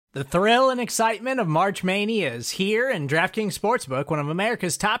The thrill and excitement of March Mania is here, and DraftKings Sportsbook, one of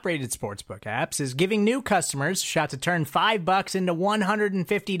America's top-rated sportsbook apps, is giving new customers a shot to turn $5 into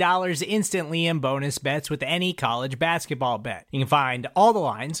 $150 instantly in bonus bets with any college basketball bet. You can find all the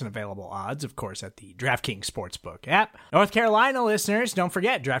lines and available odds, of course, at the DraftKings Sportsbook app. North Carolina listeners, don't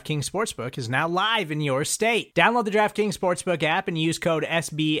forget, DraftKings Sportsbook is now live in your state. Download the DraftKings Sportsbook app and use code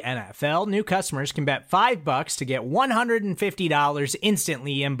SBNFL. New customers can bet $5 to get $150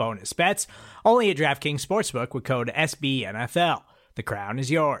 instantly in bonus bets, only at DraftKings Sportsbook with code SBNFL. The crown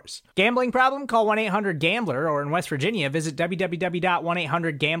is yours. Gambling problem? Call 1-800-GAMBLER, or in West Virginia, visit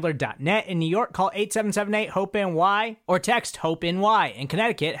www.1800gambler.net. In New York, call 8778-HOPE-NY or text HOPE-NY. In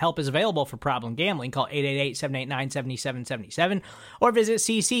Connecticut, help is available for problem gambling. Call 888-789-7777 or visit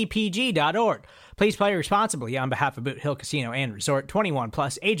ccpg.org. Please play responsibly on behalf of Boot Hill Casino and Resort. 21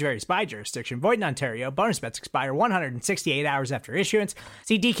 plus, age varies by jurisdiction. Void in Ontario. Bonus bets expire 168 hours after issuance.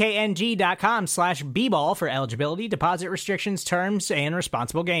 See dkng.com/bball for eligibility, deposit restrictions, terms, and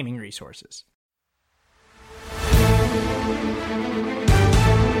responsible gaming resources.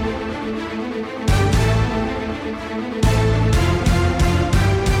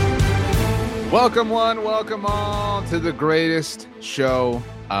 Welcome one, welcome all to the greatest show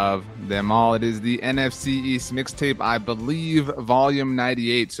of them all. It is the NFC East Mixtape, I believe, Volume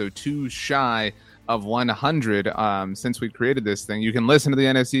 98, so too shy of 100 since we created this thing. You can listen to the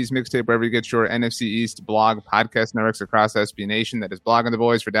NFC East Mixtape wherever you get your NFC East blog, podcast networks across SB Nation. That is Blogging the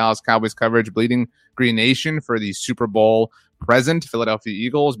Boys for Dallas Cowboys coverage, Bleeding Green Nation for the Super Bowl present Philadelphia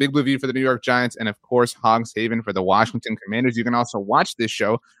Eagles, Big Blue V for the New York Giants, and of course Hogs Haven for the Washington Commanders. You can also watch this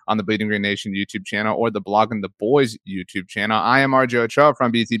show on the Bleeding Green Nation YouTube channel or the Blogging the Boys YouTube channel. I am RJ Ochoa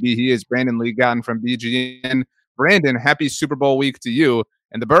from BTB. He is Brandon Lee Gotten from BGN. Brandon, happy Super Bowl week to you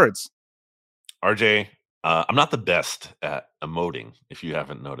and the Birds. RJ, I'm not the best at emoting, if you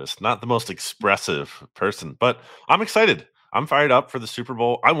haven't noticed. Not the most expressive person, but I'm excited. I'm fired up for the Super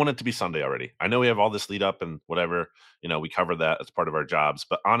Bowl. I want it to be Sunday already. I know we have all this lead up and whatever, we cover that as part of our jobs.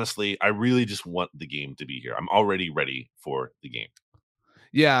 But honestly, I really just want the game to be here. I'm already ready for the game.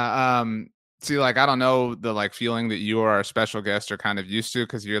 Yeah. See, I don't know the feeling that you or our special guest are kind of used to,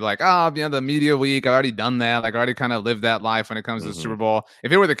 because you're the media week, I've already done that. I already kind of lived that life when it comes to the Super Bowl.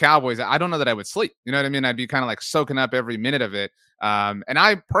 If it were the Cowboys, I don't know that I would sleep. You know what I mean? I'd be kind of soaking up every minute of it. And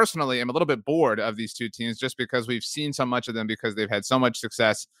I personally am a little bit bored of these two teams just because we've seen so much of them because they've had so much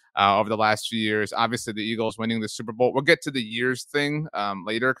success over the last few years. Obviously, the Eagles winning the Super Bowl. We'll get to the years thing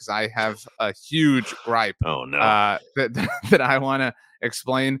later because I have a huge gripe that I want to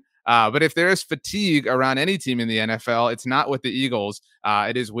explain. But if there is fatigue around any team in the NFL, it's not with the Eagles.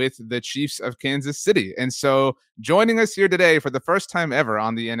 It is with the Chiefs of Kansas City. And so joining us here today for the first time ever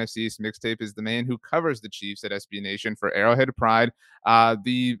on the NFC East Mixtape is the man who covers the Chiefs at SB Nation for Arrowhead Pride,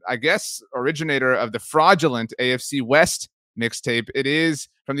 the originator of the fraudulent AFC West Mixtape. It is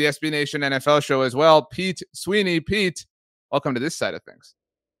from the SB Nation NFL show as well, Pete Sweeney. Pete, welcome to this side of things.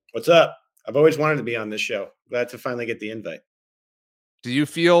 What's up? I've always wanted to be on this show. Glad to finally get the invite. Do you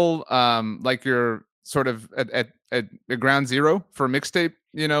feel like you're sort of at ground zero for mixtape,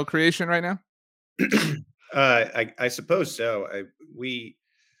 creation right now? I suppose so. We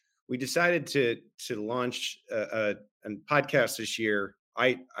decided to launch a podcast this year.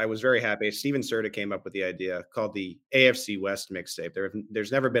 I was very happy. Steven Serta came up with the idea called the AFC West Mixtape.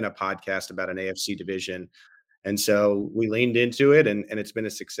 There's never been a podcast about an AFC division. And so we leaned into it, and it's been a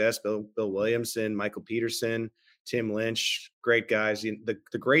success. Bill Williamson, Michael Peterson, Tim Lynch, great guys.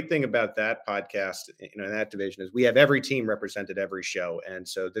 The great thing about that podcast, in that division, is we have every team represented every show, and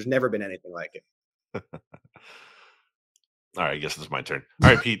so there's never been anything like it. All right, I guess it's my turn. All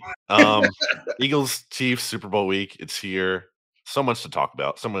right, Pete. Eagles, Chiefs, Super Bowl week. It's here. So much to talk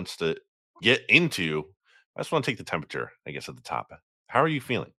about. So much to get into. I just want to take the temperature, I guess, at the top. How are you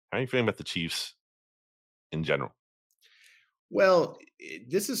feeling? How are you feeling about the Chiefs in general? Well,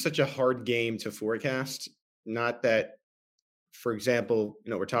 this is such a hard game to forecast. Not that, for example,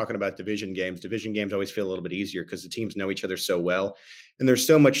 we're talking about division games. Division games always feel a little bit easier because the teams know each other so well, and there's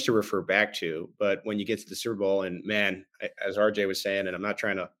so much to refer back to. But when you get to the Super Bowl, and man, as RJ was saying, and I'm not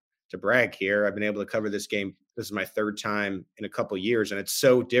trying to brag here, I've been able to cover this game. This is my third time in a couple of years, and it's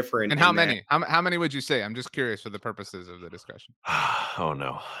so different. And how many? How many would you say? I'm just curious for the purposes of the discussion. Oh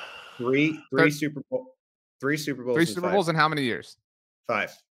no, three Super Bowls. Three Super Bowls in how many years?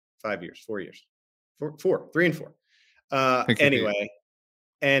 5 years, 4 years. 3 and 4.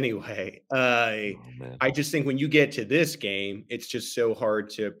 Anyway, I just think when you get to this game, it's just so hard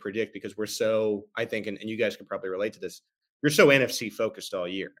to predict because we're so, I think, and you guys can probably relate to this, you're so NFC focused all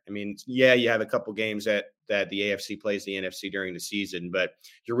year. I mean, yeah, you have a couple games that the AFC plays the NFC during the season, but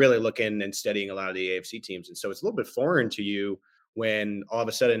you're really looking and studying a lot of the AFC teams. And so it's a little bit foreign to you when all of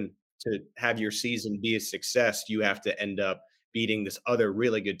a sudden, to have your season be a success, you have to end up beating this other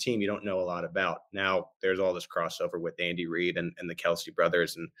really good team you don't know a lot about. Now there's all this crossover with Andy Reid and the Kelsey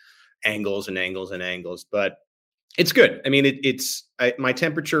brothers and angles and angles and angles, but it's good. I mean, my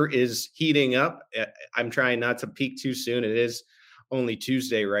temperature is heating up. I'm trying not to peak too soon. It is only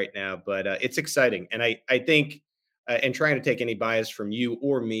Tuesday right now, but it's exciting. And I think, and trying to take any bias from you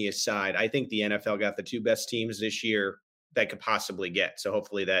or me aside, I think the NFL got the two best teams this year that could possibly get. So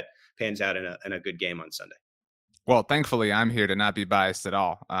hopefully that pans out in a good game on Sunday. Well, thankfully, I'm here to not be biased at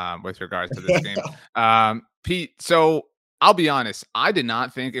all with regards to this game. Pete, so I'll be honest, I did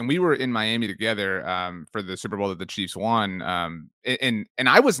not think, and we were in Miami together for the Super Bowl that the Chiefs won, and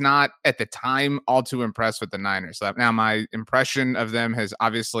I was not at the time all too impressed with the Niners. So now my impression of them has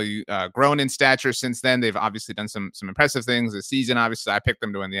obviously grown in stature since then. They've obviously done some impressive things this season. Obviously, I picked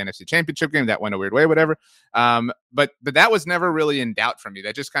them to win the NFC Championship game. That went a weird way, whatever. But that was never really in doubt for me.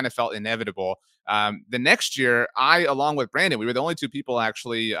 That just kind of felt inevitable. The next year, I, along with Brandon, we were the only two people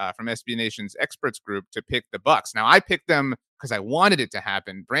actually from SB Nation's experts group to pick the Bucs. Now, I picked them because I wanted it to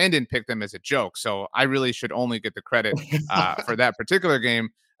happen. Brandon picked them as a joke, so I really should only get the credit for that particular game.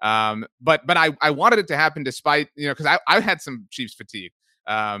 But I wanted it to happen despite, because I had some Chiefs fatigue.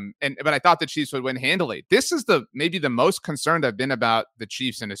 But I thought the Chiefs would win handily. This is maybe the most concerned I've been about the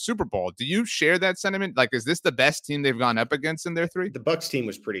Chiefs in a Super Bowl. Do you share that sentiment? Like, is this the best team they've gone up against in their three? The Bucs team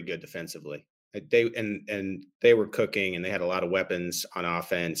was pretty good defensively. They were cooking, and they had a lot of weapons on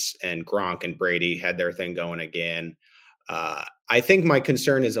offense, and Gronk and Brady had their thing going again. I think my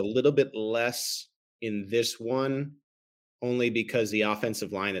concern is a little bit less in this one, only because the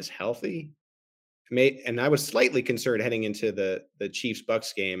offensive line is healthy. And I was slightly concerned heading into the Chiefs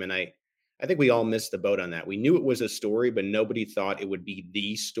Bucs game, and I think we all missed the boat on that. We knew it was a story, but nobody thought it would be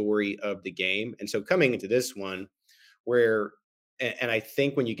the story of the game. And so coming into this one, and I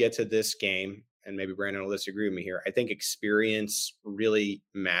think when you get to this game, and maybe Brandon will disagree with me here, I think experience really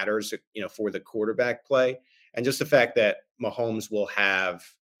matters, for the quarterback play. And just the fact that Mahomes will have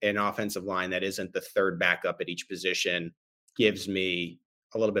an offensive line that isn't the third backup at each position gives me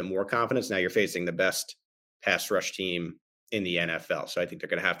a little bit more confidence. Now you're facing the best pass rush team in the NFL, so I think they're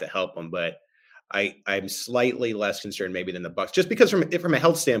going to have to help them. But I'm slightly less concerned maybe than the Bucs, just because from a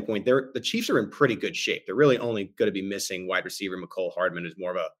health standpoint, the Chiefs are in pretty good shape. They're really only going to be missing wide receiver Mecole Hardman, who's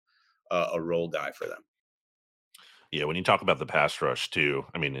more of a role guy for them. Yeah, when you talk about the pass rush too,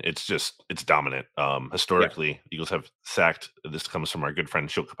 I mean, it's dominant. Historically, Eagles have sacked, this comes from our good friend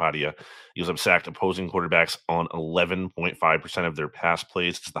Shil Kapadia, Eagles have sacked opposing quarterbacks on 11.5% of their pass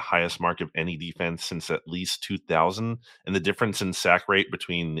plays. It's the highest mark of any defense since at least 2000. And the difference in sack rate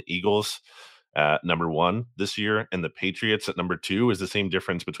between the Eagles at number 1 this year and the Patriots at number 2 is the same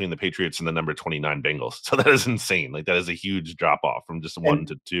difference between the Patriots and the number 29 Bengals. So that is insane. Like, that is a huge drop off from just 1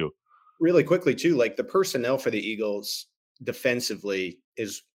 to 2. Really quickly too, like the personnel for the Eagles defensively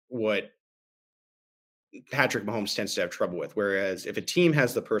is what Patrick Mahomes tends to have trouble with. Whereas if a team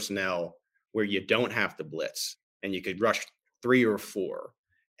has the personnel where you don't have to blitz and you could rush 3 or 4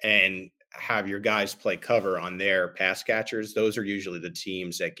 and have your guys play cover on their pass catchers, those are usually the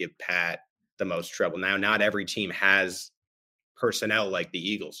teams that give Pat the most trouble. Now, not every team has personnel like the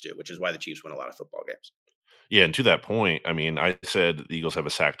Eagles do, which is why the Chiefs win a lot of football games. Yeah, and to that point, I mean, I said the Eagles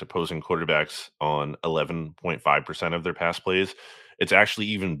have sacked opposing quarterbacks on 11.5% of their pass plays. It's actually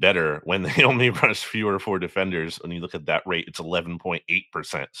even better when they only rush fewer 4 defenders. When you look at that rate, it's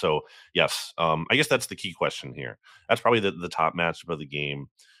 11.8%. So, yes, I guess that's the key question here. That's probably the top matchup of the game.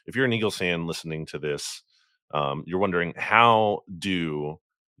 If you're an Eagles fan listening to this, you're wondering, how do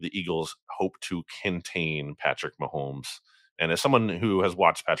the Eagles hope to contain Patrick Mahomes? And as someone who has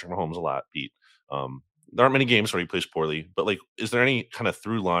watched Patrick Mahomes a lot, Pete, there aren't many games where he plays poorly, but like, is there any kind of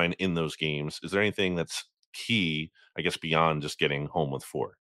through line in those games? Is there anything that's key, I guess, beyond just getting home with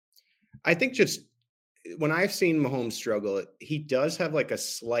 4? I think just when I've seen Mahomes struggle, he does have like a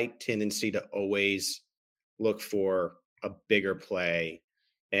slight tendency to always look for a bigger play.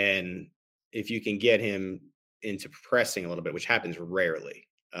 And if you can get him into pressing a little bit, which happens rarely,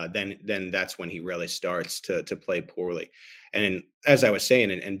 then that's when he really starts to play poorly. And as I was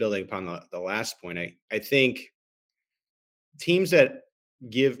saying, and building upon the last point, I think teams that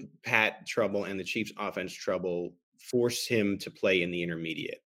give Pat trouble and the Chiefs offense trouble force him to play in the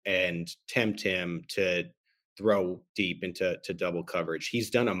intermediate and tempt him to throw deep into double coverage. He's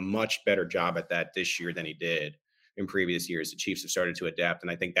done a much better job at that this year than he did in previous years. The Chiefs have started to adapt,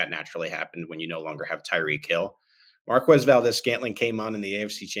 and I think that naturally happened when you no longer have Tyreek Hill. Marquez Valdes-Scantling came on in the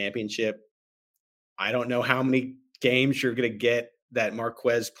AFC Championship. I don't know how many games you're going to get that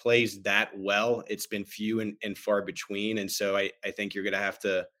Marquez plays that well. It's been few and far between. And so I think you're going to have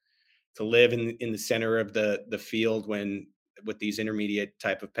to live in the center of the field with these intermediate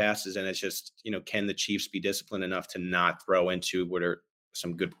type of passes. And it's just, can the Chiefs be disciplined enough to not throw into what are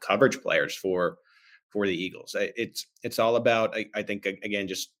some good coverage players for the Eagles? It's all about, I think, again,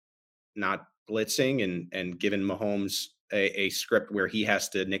 just not blitzing and giving Mahomes a script where he has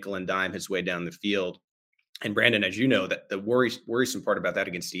to nickel and dime his way down the field. And Brandon, as you know, that the worrisome part about that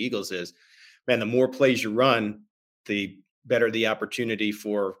against the Eagles is, man, the more plays you run, the better the opportunity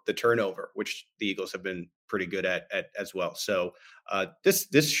for the turnover, which the Eagles have been pretty good at as well. So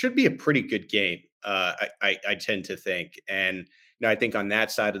this should be a pretty good game. I tend to think, and I think on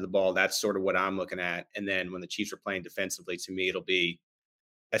that side of the ball, that's sort of what I'm looking at. And then when the Chiefs are playing defensively, to me, it'll be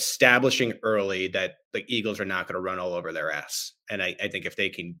establishing early that the Eagles are not going to run all over their ass. And I think if they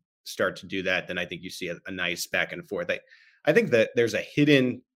can start to do that, then I think you see a nice back and forth. I think that there's a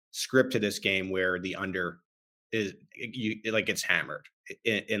hidden script to this game where the under is gets hammered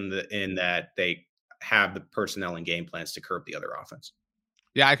in that they have the personnel and game plans to curb the other offense.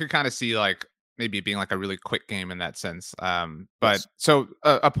 Yeah, I could kind of see maybe it being a really quick game in that sense. But Yes. So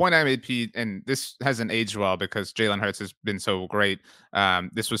a point I made, Pete, and this hasn't aged well because Jalen Hurts has been so great.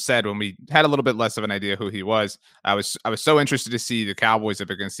 This was said when we had a little bit less of an idea who he was. I was so interested to see the Cowboys up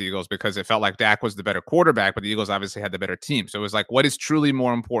against the Eagles because it felt like Dak was the better quarterback, but the Eagles obviously had the better team. So it was what is truly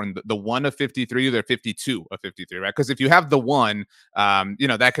more important, the 1 of 53 or the 52 of 53, right? Because if you have the 1,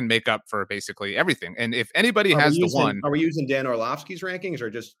 that can make up for basically everything. And if anybody has the 1, are we using Dan Orlovsky's rankings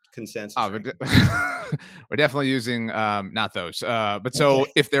or just consensus? We're definitely using not those. But so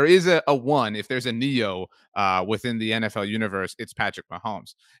if there is a 1, if there's a Neo within the NFL universe, it's Patrick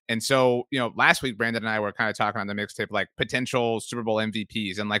Mahomes. And so, last week Brandon and I were kind of talking on the mixtape potential Super Bowl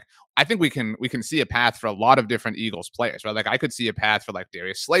MVPs, and I think we can see a path for a lot of different Eagles players, right? I could see a path for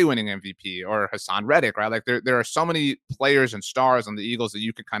Darius Slay winning MVP or Hassan Reddick, right? There are so many players and stars on the Eagles that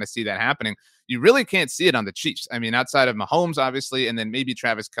you could kind of see that happening. You really can't see it on the Chiefs. I mean, outside of Mahomes, obviously, and then maybe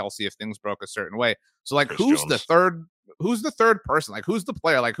Travis Kelce if things broke a certain way. So who's the third person? Who's the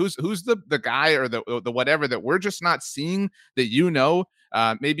player? Who's the guy or the whatever that we're just not seeing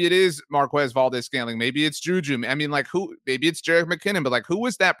that maybe it is Marquez Valdes-Scantling, maybe it's Juju. I mean, who? Maybe it's Jerick McKinnon, but who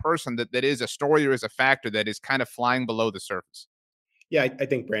is that person that is a story or is a factor that is kind of flying below the surface? Yeah, I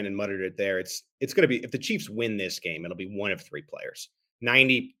think Brandon muttered it there. It's going to be, if the Chiefs win this game, it'll be one of 3 players.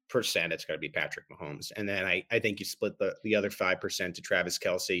 90% it's going to be Patrick Mahomes, and then I think you split the other 5% to Travis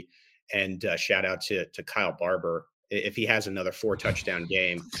Kelce. And shout out to Kyle Barber if he has another 4 touchdown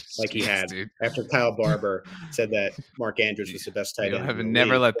game he had after Kyle Barber said that Mark Andrews was the best tight end. I have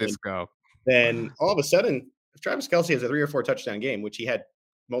never let this go. Then all of a sudden, if Travis Kelce has a 3 or 4 touchdown game, which he had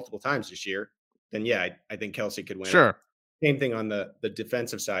multiple times this year, then yeah, I think Kelce could win. Sure. Same thing on the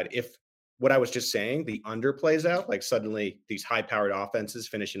defensive side. If what I was just saying, the under plays out, suddenly these high-powered offenses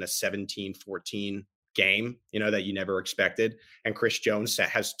finish in a 17-14 game, that you never expected. And Chris Jones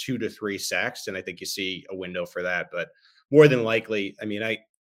has 2 to 3 sacks. And I think you see a window for that. But more than likely, I mean,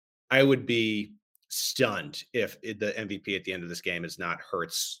 I would be stunned if the MVP at the end of this game is not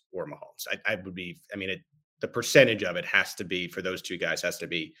Hurts or Mahomes. I would be, the percentage of it has to be, for those 2 guys, has to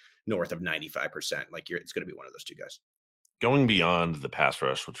be north of 95%. It's going to be one of those 2 guys. Going beyond the pass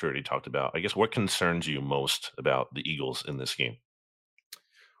rush, which we already talked about, I guess what concerns you most about the Eagles in this game?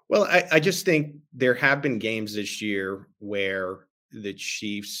 Well, I just think there have been games this year where the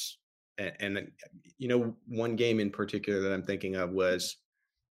Chiefs, and one game in particular that I'm thinking of was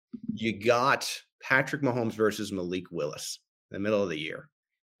you got Patrick Mahomes versus Malik Willis in the middle of the year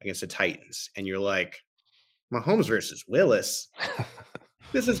against the Titans. And you're like, Mahomes versus Willis,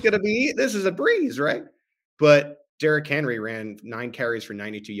 this is a breeze, right? But Derrick Henry ran 9 carries for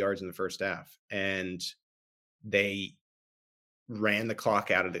 92 yards in the first half, and they ran the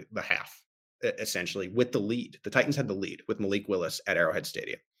clock out of the half, essentially, with the lead. The Titans had the lead with Malik Willis at Arrowhead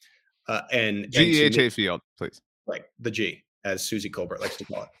Stadium. And GEHA Field, please. Right, the G, as Susie Colbert likes to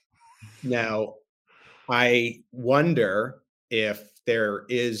call it. Now, I wonder if there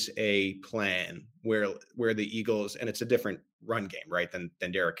is a plan where the Eagles, and it's a different run game, right, than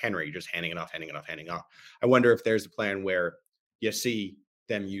Derrick Henry, you're just handing it off. I wonder if there's a plan where you see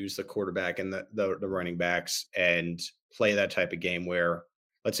them use the quarterback and the running backs and play that type of game where,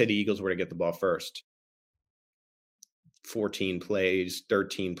 let's say the Eagles were to get the ball first, 14 plays,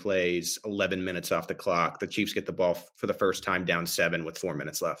 13 plays, 11 minutes off the clock. The Chiefs get the ball for the first time down 7 with 4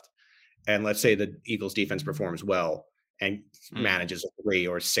 minutes left. And let's say the Eagles defense performs well and manages a 3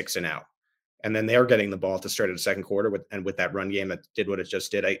 or 6 and out. and then they're getting the ball at the start of the second quarter with that run game that did what it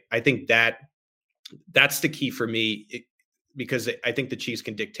just did. I think that's the key for me, because I think the Chiefs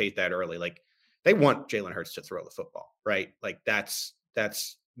can dictate that early. Like, they want Jalen Hurts to throw the football, right? Like, that's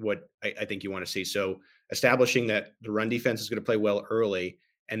what I think you want to see. So establishing that the run defense is going to play well early,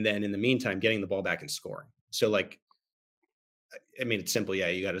 and then in the meantime, getting the ball back and scoring. So, like, I mean, it's simple. Yeah,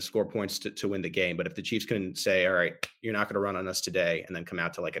 you got to score points to win the game. But if the Chiefs can say, all right, you're not going to run on us today, and then come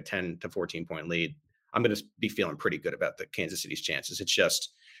out to like a 10 to 14 point lead, I'm going to be feeling pretty good about the Kansas City's chances. It's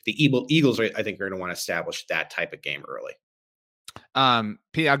just the Eagles, I think, are going to want to establish that type of game early.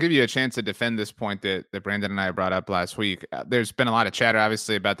 Pete, I'll give you a chance to defend this point that Brandon and I brought up last week. There's been a lot of chatter,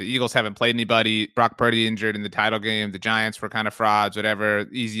 obviously, about the Eagles haven't played anybody. Brock Purdy injured in the title game. The Giants were kind of frauds, whatever,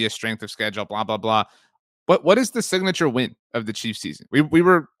 easiest strength of schedule, blah, blah, blah. What is the signature win of the Chiefs season? We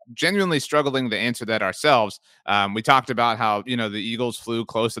were genuinely struggling to answer that ourselves. We talked about how, the Eagles flew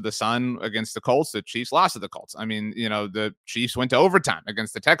close to the sun against the Colts. The Chiefs lost to the Colts. I mean, the Chiefs went to overtime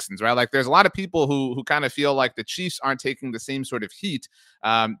against the Texans, right? Like, there's a lot of people who kind of feel like the Chiefs aren't taking the same sort of heat.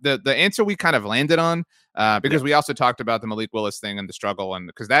 The answer we kind of landed on, because we also talked about the Malik Willis thing and the struggle, and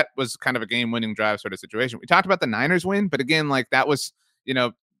because that was kind of a game-winning drive sort of situation. We talked about the Niners win, but again, like, that was,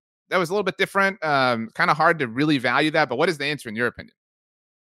 that was a little bit different. Kind of hard to really value that. But what is the answer in your opinion?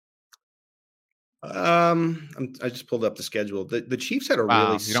 I just pulled up the schedule. The Chiefs had a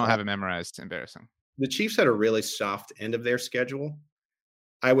really you don't have it memorized. Embarrassing. The Chiefs had a really soft end of their schedule.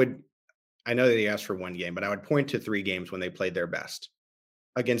 I know that they asked for one game, but I would point to 3 games when they played their best.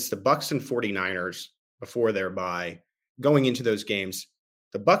 Against the Bucs and 49ers before their bye. Going into those games,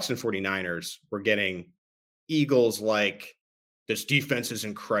 the Bucs and 49ers were getting Eagles like, this defense is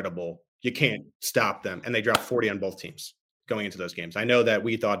incredible, you can't stop them. And they dropped 40 on both teams going into those games. I know that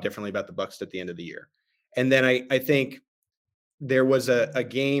we thought differently about the Bucs at the end of the year. And then I think there was a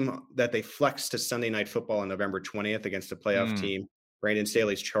game that they flexed to Sunday Night Football on November 20th against a playoff team, Brandon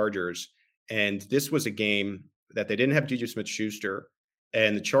Staley's Chargers. And this was a game that they didn't have Juju Smith-Schuster,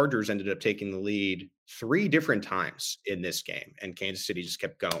 and the Chargers ended up taking the lead 3 different times in this game. And Kansas City just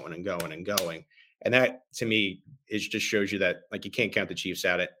kept going and going and going. And that, to me, just shows you that, like, you can't count the Chiefs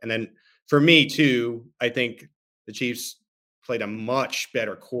out. And then for me, too, I think the Chiefs played a much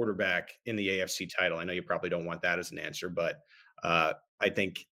better quarterback in the AFC title. I know you probably don't want that as an answer, but I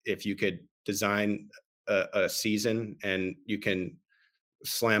think if you could design a season and you can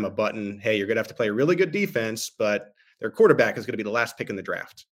slam a button, hey, you're going to have to play a really good defense, but their quarterback is going to be the last pick in the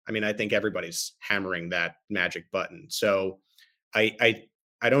draft. I mean, I think everybody's hammering that magic button. So I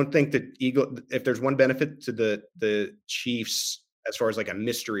don't think that if there's one benefit to the Chiefs as far as like a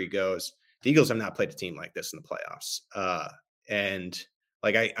mystery goes, the Eagles have not played a team like this in the playoffs. And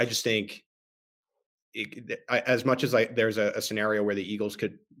like, I just think as much as there's a scenario where the Eagles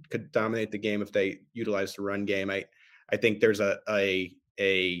could dominate the game if they utilize the run game, I think there's a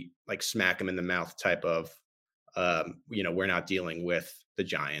like smack them in the mouth type of, we're not dealing with the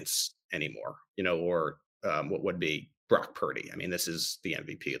Giants anymore, or what would be Brock Purdy. I mean, this is the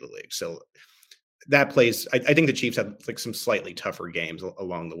MVP of the league. So that plays, I think the Chiefs have like some slightly tougher games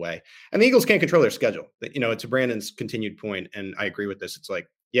along the way. And the Eagles can't control their schedule. It's Brandon's continued point, and I agree with this. It's like,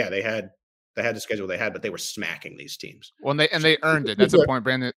 yeah, they had the schedule they had, but they were smacking these teams. Well, they earned it. That's a point,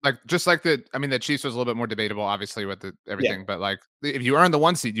 Brandon. Like, just like the Chiefs was a little bit more debatable, obviously, with everything. Yeah. But like, if you earn the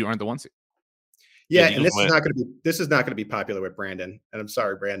 1 seed, you earn the 1 seed. Yeah, and this is not going to be popular with Brandon, and I'm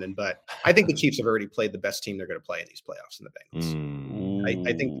sorry, Brandon, but I think the Chiefs have already played the best team they're going to play in these playoffs in the Bengals.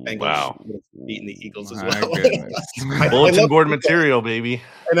 I think the Bengals would have beaten the Eagles as well. Bulletin board material, baby.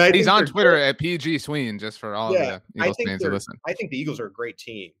 And he's on Twitter at PG Sween, just for all the Eagles fans to listen. I think the Eagles are a great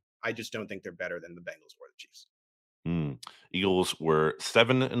team. I just don't think they're better than the Bengals or the Chiefs. Eagles were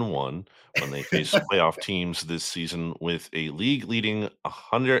 7-1 when they faced playoff teams this season with a league-leading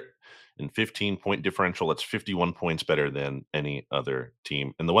 115-point differential. That's 51 points better than any other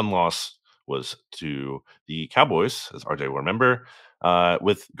team. And the one loss was to the Cowboys, as RJ will remember,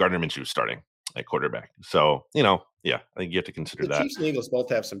 with Gardner Minshew starting at quarterback. So, I think you have to consider that. The Chiefs and Eagles both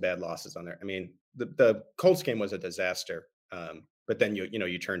have some bad losses on there. I mean, the Colts game was a disaster. But then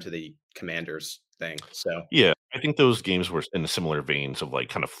you turn to the Commanders thing. So yeah, I think those games were in a similar veins of like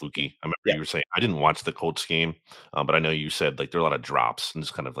kind of fluky. I remember you were saying, I didn't watch the Colts game, but I know you said like there are a lot of drops and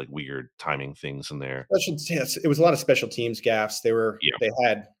just kind of like weird timing things in there. It was a lot of special teams gaffes. They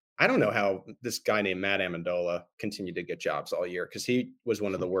had, I don't know how this guy named Matt Amendola continued to get jobs all year, because he was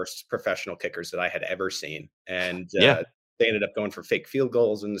one of the worst professional kickers that I had ever seen. And they ended up going for fake field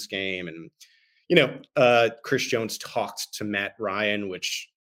goals in this game. And Chris Jones talked to Matt Ryan, which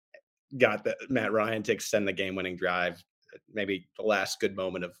got Matt Ryan to extend the game-winning drive. maybe the last good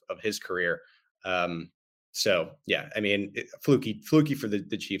moment of his career. So yeah, I mean, fluky for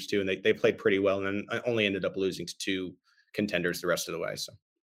the Chiefs too, and they played pretty well, and then only ended up losing to 2 contenders the rest of the way. So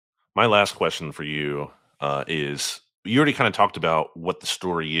My last question for you is: you already kind of talked about what the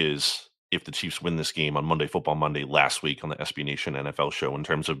story is if the Chiefs win this game on Monday Football Monday last week on the SB Nation NFL show in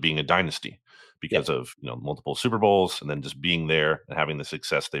terms of being a dynasty yeah, because of multiple Super Bowls and then just being there and having the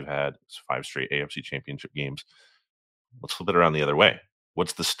success they've had. It's 5 straight AFC Championship games. Let's flip it around the other way.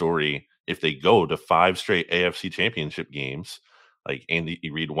 What's the story if they go to 5 straight AFC Championship games? Like Andy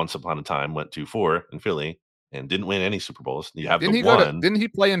Reid once upon a time went 2-4 in Philly and didn't win any Super Bowls. You have the one. Didn't he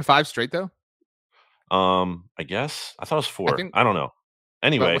play in 5 straight though? I guess I thought it was I 4. think. I don't know.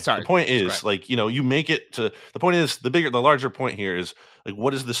 Anyway, Sorry. the point Go is, ahead. like, you make it to the point is the larger point here is like,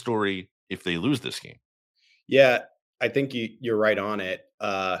 what is the story if they lose this game? yeah, I think you're right on it.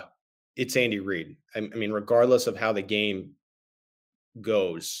 It's Andy Reid. I mean, regardless of how the game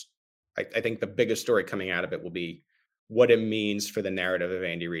goes, I think the biggest story coming out of it will be what it means for the narrative of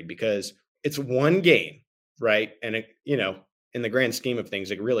Andy Reid, because it's one game, right? And in the grand scheme of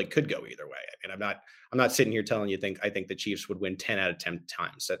things, it really could go either way. I mean, I'm not sitting here telling you I think the Chiefs would win 10 out of 10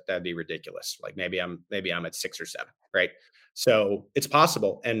 times. That'd be ridiculous. Like maybe I'm at 6 or 7, right? So it's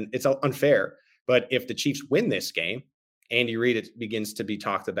possible and it's unfair. But if the Chiefs win this game, Andy Reid begins to be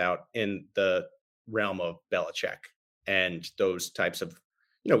talked about in the realm of Belichick and those types of,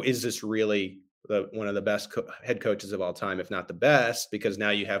 is this really one of the best head coaches of all time, if not the best? Because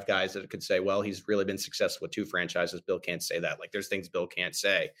now you have guys that could say, well, he's really been successful with 2 franchises. Bill can't say that. Like there's things Bill can't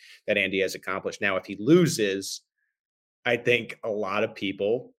say that Andy has accomplished. Now, if he loses, I think a lot of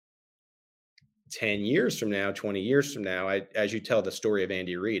people 10 years from now, 20 years from now, as you tell the story of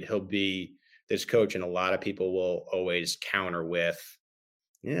Andy Reid, he'll be this coach. And a lot of people will always counter with,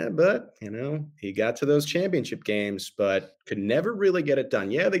 yeah, but he got to those championship games, but could never really get it done.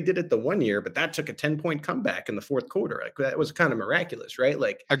 Yeah, they did it the one year, but that took a 10-point comeback in the fourth quarter. Like that was kind of miraculous, right?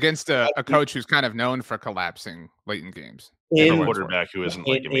 Like Against a coach who's kind of known for collapsing late in games. And a in quarterback who isn't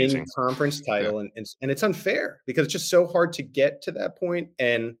like amazing. conference title, and it's unfair because it's just so hard to get to that point.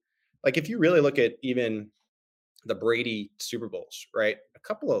 And like if you really look at even the Brady Super Bowls, right? A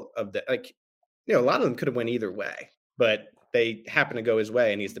couple of the a lot of them could have went either way, but they happen to go his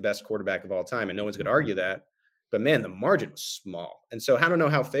way, and he's the best quarterback of all time, and no one's going to argue that. But man, the margin was small, and so I don't know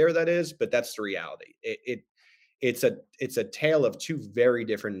how fair that is, but that's the reality. It's a tale of 2 very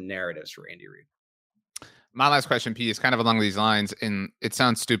different narratives for Andy Reid. My last question, P, is kind of along these lines, and it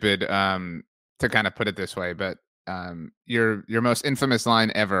sounds stupid to kind of put it this way, but your most infamous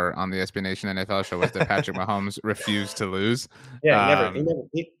line ever on the SB Nation NFL show was that Patrick Mahomes refused to lose. Yeah,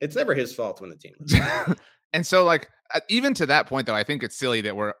 it's never his fault when the team loses. And so, like, even to that point, though, I think it's silly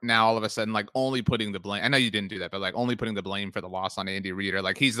that we're now all of a sudden like only putting the blame. I know you didn't do that, but like only putting the blame for the loss on Andy Reid, or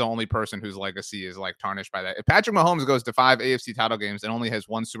like he's the only person whose legacy is like tarnished by that. If Patrick Mahomes goes to 5 AFC title games and only has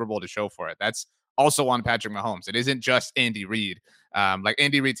 1 Super Bowl to show for it, that's also on Patrick Mahomes. It isn't just Andy Reid. Like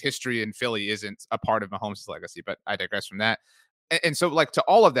Andy Reid's history in Philly isn't a part of Mahomes' legacy, but I digress from that. And so, like, to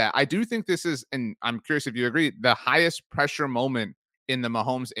all of that, I do think this is, and I'm curious if you agree, the highest pressure moment in the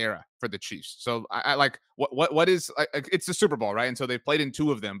Mahomes era for the Chiefs. So I like what is it's the Super Bowl, right? And so they've played in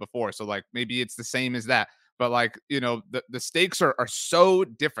 2 of them before. So like maybe it's the same as that. But like, the stakes are so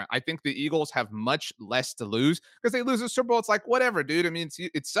different. I think the Eagles have much less to lose because they lose the Super Bowl. It's like, whatever, dude. I mean,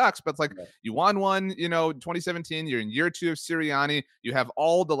 it sucks, but it's like you won one, 2017, you're in year 2 of Sirianni. You have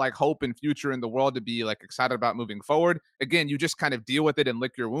all the like hope and future in the world to be like excited about moving forward. Again, you just kind of deal with it and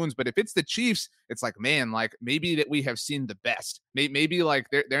lick your wounds. But if it's the Chiefs, it's like, man, like maybe that we have seen the best. Maybe like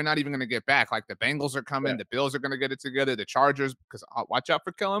they're not even going to get back. Like the Bengals are coming, the Bills are going to get it together, the Chargers, because watch out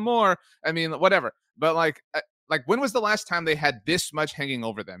for Kellen Moore. I mean, whatever. But like when was the last time they had this much hanging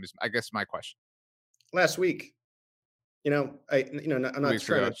over them? Is I guess my question. Last week, I'm not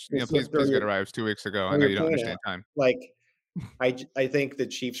trying to. Please get it right. It was 2 weeks ago. I know you don't understand time. Like, I think the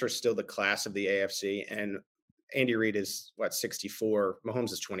Chiefs are still the class of the AFC, and Andy Reid is 64.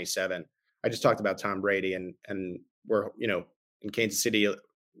 Mahomes is 27. I just talked about Tom Brady, and we're in Kansas City, a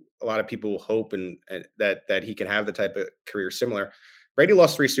lot of people hope and that he can have the type of career similar. Brady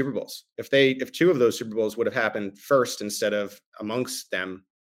lost 3 Super Bowls. If 2 of those Super Bowls would have happened first instead of amongst them,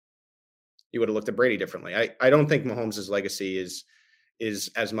 you would have looked at Brady differently. I don't think Mahomes' legacy is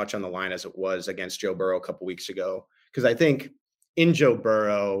as much on the line as it was against Joe Burrow a couple weeks ago. Because I think in Joe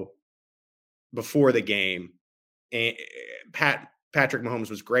Burrow, before the game, Patrick Mahomes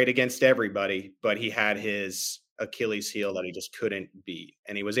was great against everybody, but he had his Achilles heel that he just couldn't beat,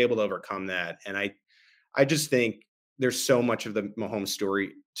 and he was able to overcome that. And I just think there's so much of the Mahomes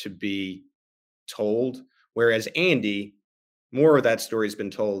story to be told, whereas Andy, more of that story has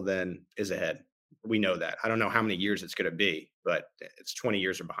been told than is ahead. We know that. I don't know how many years it's going to be, but it's 20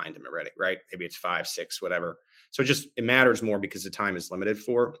 years are behind him already, right? Maybe it's 5, 6, whatever. So it matters more because the time is limited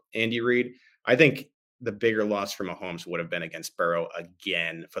for Andy Reid. I think the bigger loss for Mahomes would have been against Burrow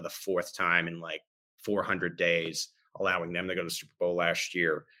again for the 4th time in like 400 days, allowing them to go to the Super Bowl last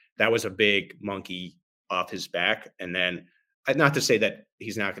year. That was a big monkey off his back. And then, not to say that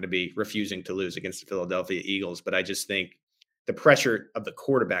he's not going to be refusing to lose against the Philadelphia Eagles, but I just think the pressure of the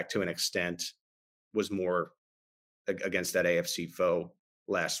quarterback to an extent was more against that AFC foe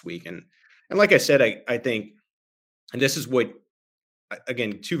last week. And like I said, I think, and this is what,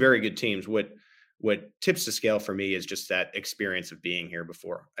 again, 2 very good teams, what tips the scale for me is just that experience of being here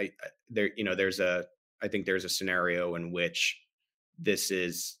before. I think there's a scenario in which this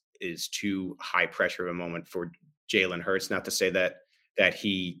is too high pressure of a moment for Jalen Hurts. Not to say that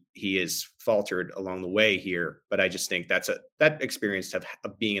he is faltered along the way here, but I just think that experience of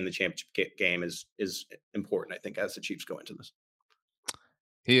being in the championship game is important, I think, as the Chiefs go into this.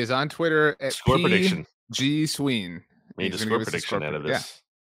 He is on Twitter at score prediction. G Sween. Made a score prediction out of this.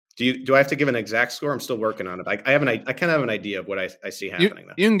 Yeah. Do I have to give an exact score? I'm still working on it. I kind of have an idea of what I see happening.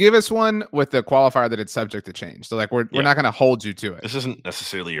 You can give us one with the qualifier that it's subject to change. So like we're not going to hold you to it. This isn't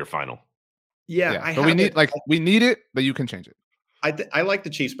necessarily your final. Yeah. But we need it, but you can change it. I like the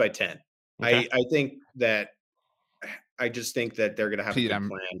Chiefs by 10. Okay. I think that I just think that they're going to have a good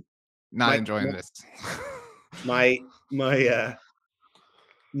plan. Not enjoying this. My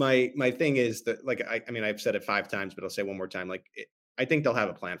thing is that, like, I mean, I've said it 5 times, but I'll say one more time. Like, I think they'll have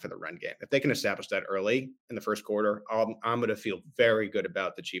a plan for the run game. If they can establish that early in the first quarter, I'm going to feel very good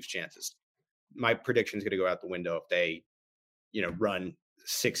about the Chiefs' chances. My prediction is going to go out the window if they, run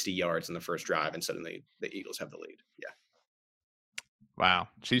 60 yards in the first drive and suddenly the Eagles have the lead. Yeah. Wow.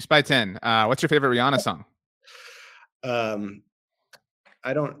 Chiefs by 10. What's your favorite Rihanna song?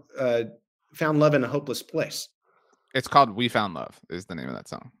 I don't Found Love in a Hopeless Place. It's called We Found Love is the name of that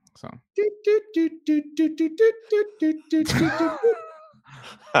song. So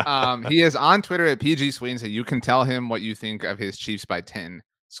he is on Twitter at PG Sween, so you can tell him what you think of his Chiefs by 10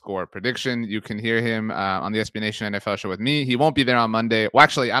 score prediction. You can hear him on the SB Nation NFL show with me. He won't be there on Monday. Well,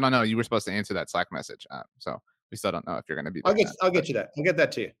 actually, I don't know. You were supposed to answer that Slack message. So we still don't know if you're going to be there. I'll get you that. I'll get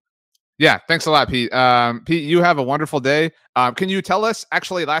that to you. Yeah, thanks a lot, Pete. Pete, you have a wonderful day. Can you tell us,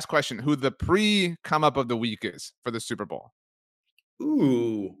 actually, last question, who the pre-come up of the week is for the Super Bowl?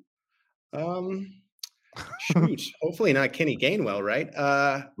 Ooh. Shoot. Hopefully not Kenny Gainwell, right?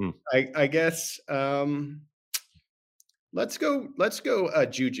 I guess let's go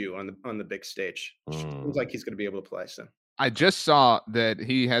Juju on the big stage. Seems like he's going to be able to play. So I just saw that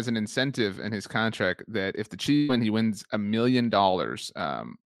he has an incentive in his contract that if the Chiefs win, he wins $1 million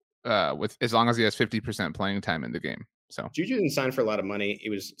with as long as he has 50% playing time in the game. So Juju didn't sign for a lot of money. He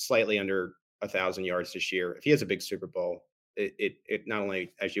was slightly under 1,000 yards this year. If he has a big Super Bowl, it not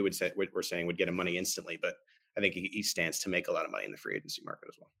only, as you would say, what we're saying, would get him money instantly, but I think he stands to make a lot of money in the free agency market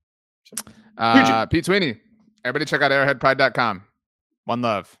as well. So, Pete Sweeney, everybody check out arrowheadpride.com. One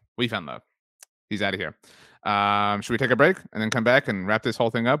love. We found love. He's out of here. Should we take a break and then come back and wrap this whole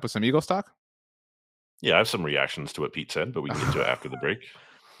thing up with some Eagles talk? Yeah, I have some reactions to what Pete said, but we can get to it after the break.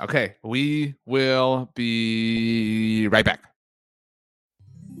 Okay, we will be right back.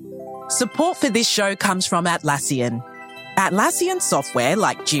 Support for this show comes from Atlassian. Atlassian software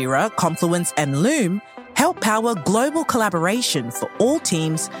like Jira, Confluence, and Loom help power global collaboration for all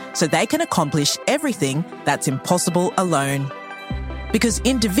teams so they can accomplish everything that's impossible alone. Because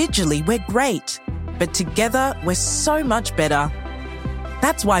individually we're great, but together we're so much better.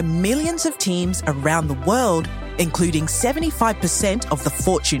 That's why millions of teams around the world, including 75% of the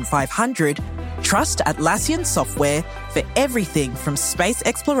Fortune 500, trust Atlassian software for everything from space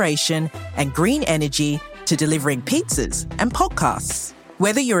exploration and green energy to delivering pizzas and podcasts.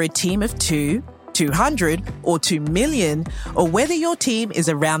 Whether you're a team of 2, 200, or 2 million, or whether your team is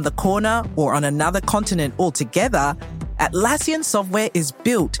around the corner or on another continent altogether, Atlassian software is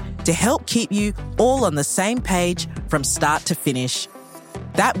built to help keep you all on the same page from start to finish.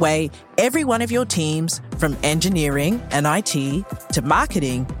 That way, every one of your teams, from engineering and IT to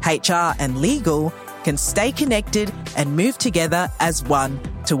marketing, HR, and legal, can stay connected and move together as one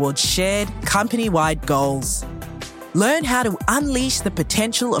towards shared company-wide goals. Learn how to unleash the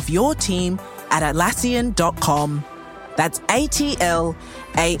potential of your team at Atlassian.com. That's ATLASSIAN.com.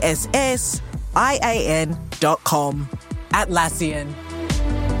 Atlassian.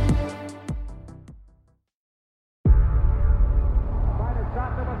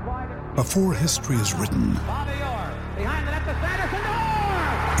 Before history is written,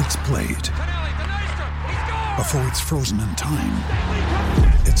 it's played. Before it's frozen in time,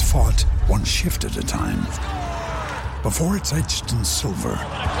 it's fought one shift at a time. Before it's etched in silver,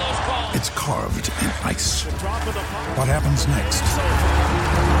 it's carved in ice. What happens next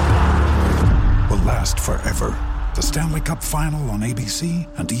will last forever. The Stanley Cup Final on ABC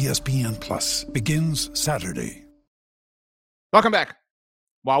and ESPN Plus begins Saturday. Welcome back.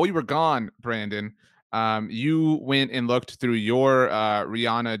 While we were gone, Brandon, you went and looked through your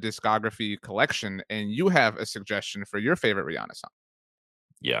Rihanna discography collection, and you have a suggestion for your favorite Rihanna song.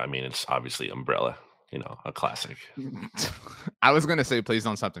 Yeah, I mean, it's obviously Umbrella, a classic. I was going to say, please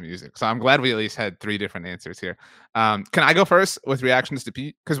don't stop the music. So I'm glad we at least had 3 different answers here. Can I go first with reactions to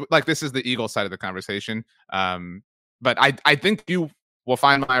Pete? Because this is the Eagles side of the conversation. But I think you will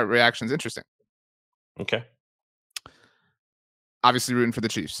find my reactions interesting. Okay. Obviously rooting for the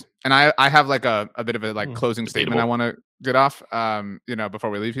Chiefs. And I have a bit of a closing statement I want to get off, before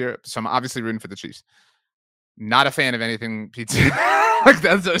we leave here. So I'm obviously rooting for the Chiefs. Not a fan of anything Pete said.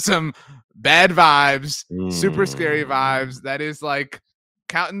 Those some bad vibes, super scary vibes. That is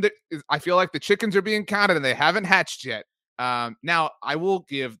counting. I feel like the chickens are being counted and they haven't hatched yet. Now I will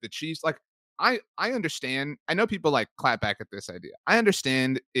give the Chiefs I understand. I know people clap back at this idea. I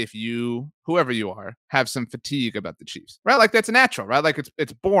understand if you, whoever you are, have some fatigue about the Chiefs, right? That's natural, right?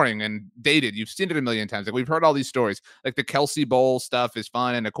 It's boring and dated. You've seen it a million times. We've heard all these stories. The Kelsey Bowl stuff is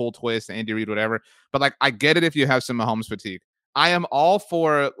fun and a cool twist, Andy Reid, whatever. But I get it if you have some Mahomes fatigue. I am all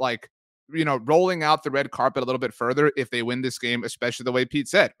for rolling out the red carpet a little bit further if they win this game, especially the way Pete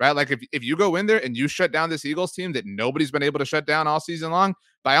said, right? If you go in there and you shut down this Eagles team that nobody's been able to shut down all season long,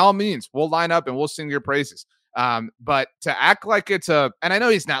 by all means, we'll line up and we'll sing your praises. But to act like it's and I know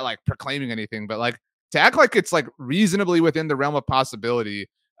he's not proclaiming anything, but to act like it's reasonably within the realm of possibility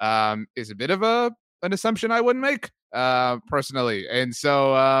is a bit of an assumption I wouldn't make personally. And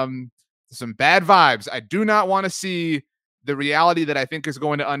so some bad vibes. I do not want to see the reality that I think is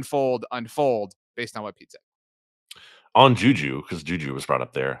going to unfold based on what Pete said. On Juju, because Juju was brought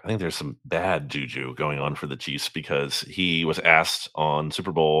up there, I think there's some bad juju going on for the Chiefs because he was asked on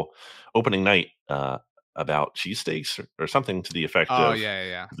Super Bowl opening night about cheesesteaks or something to the effect of,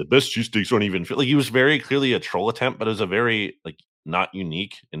 yeah. The best cheesesteaks aren't even he was very clearly a troll attempt, but it was a very not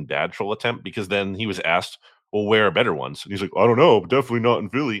unique and bad troll attempt because then he was asked, well, where are better ones? And he's like, I don't know, but definitely not in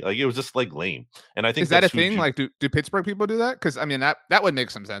Philly. It was just lame. And I think is that a thing? Do Pittsburgh people do that? Because I mean that would make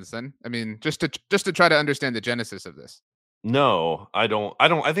some sense then. I mean, just to try to understand the genesis of this. No, I don't.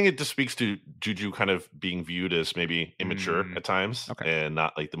 I think it just speaks to Juju kind of being viewed as maybe immature at times, and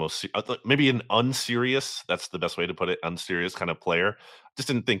not the most maybe an unserious. That's the best way to put it. Unserious kind of player. Just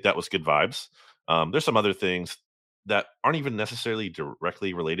didn't think that was good vibes. There's some other things that aren't even necessarily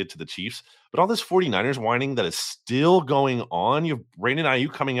directly related to the Chiefs, but all this 49ers whining that is still going on. You have Brandon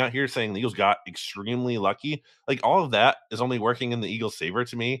Ayuk coming out here saying the Eagles got extremely lucky. All of that is only working in the Eagles' favor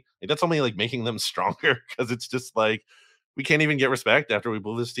to me. That's only making them stronger because it's just we can't even get respect after we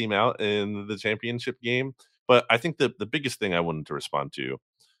blew this team out in the championship game. But I think the biggest thing I wanted to respond to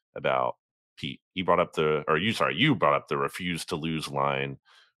about Pete, you brought up you brought up the refuse to lose line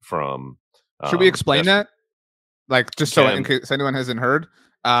from. Should we explain that? Just so in case anyone hasn't heard,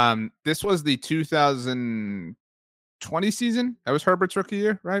 this was the 2020 season. That was Herbert's rookie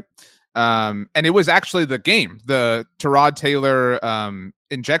year, right? And it was actually the game, the Tyrod Taylor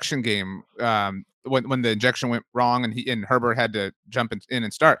injection game, when the injection went wrong and Herbert had to jump in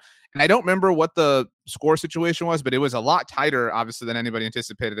and start. And I don't remember what the score situation was, but it was a lot tighter, obviously, than anybody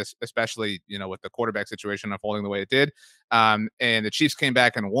anticipated, especially, with the quarterback situation unfolding the way it did. And the Chiefs came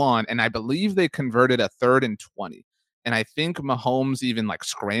back and won, and I believe they converted a 3rd and 20. And I think Mahomes even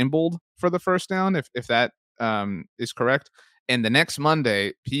scrambled for the first down, if that is correct. And the next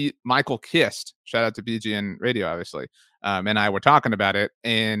Monday, Michael Kist, shout out to BGN Radio, obviously, and I were talking about it,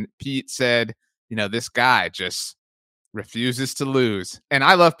 and Pete said, this guy just refuses to lose. And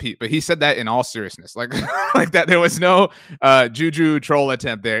I love Pete, but he said that in all seriousness, that there was no juju troll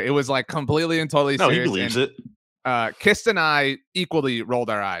attempt there. It was completely and totally serious. No, he believes it. Kist and I equally rolled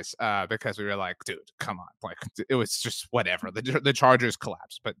our eyes because we were like, dude, come on. It was just whatever. The Chargers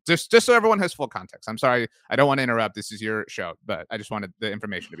collapsed. But just so everyone has full context. I'm sorry. I don't want to interrupt. This is your show, but I just wanted the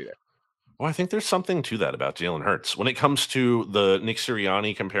information to be there. Well, I think there's something to that about Jalen Hurts. When it comes to the Nick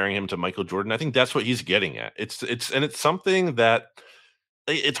Sirianni comparing him to Michael Jordan, I think that's what he's getting at. It's something that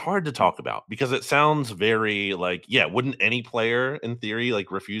it's hard to talk about because it sounds very wouldn't any player in theory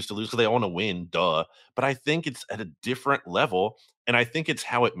refuse to lose because they want to win, duh. But I think it's at a different level, and I think it's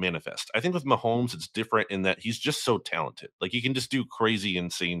how it manifests. I think with Mahomes, it's different in that he's just so talented. He can just do crazy,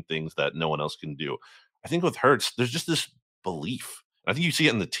 insane things that no one else can do. I think with Hurts, there's just this belief. I think you see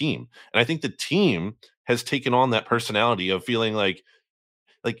it in the team. And I think the team has taken on that personality of feeling like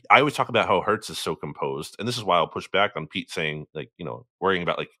I always talk about how Hurts is so composed, and this is why I'll push back on Pete saying worrying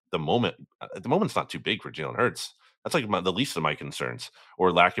about the moment. The moment's not too big for Jalen Hurts. That's the least of my concerns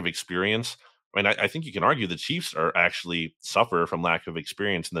or lack of experience. I mean, I think you can argue the Chiefs are actually suffer from lack of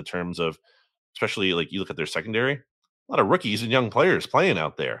experience in the terms of, especially you look at their secondary, a lot of rookies and young players playing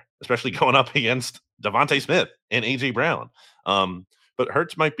out there, especially going up against Devontae Smith and AJ Brown. But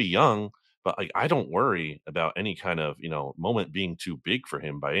Hurts might be young, but I don't worry about any kind of moment being too big for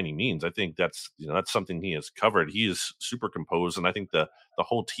him by any means. I think that's that's something he has covered. He is super composed, and I think the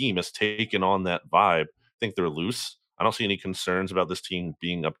whole team has taken on that vibe. I think they're loose. I don't see any concerns about this team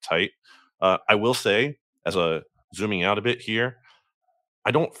being uptight. I will say, as a zooming out a bit here,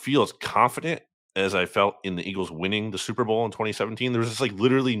 I don't feel as confident as I felt in the Eagles winning the Super Bowl in 2017. There was just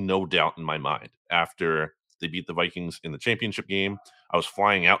literally no doubt in my mind after they beat the Vikings in the championship game. I was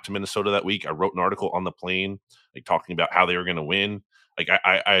flying out to Minnesota that week. I wrote an article on the plane, talking about how they were going to win.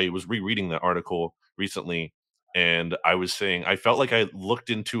 I was rereading that article recently, and I was saying I felt like I looked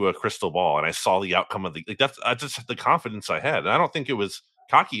into a crystal ball and I saw the outcome of that's just the confidence I had. And I don't think it was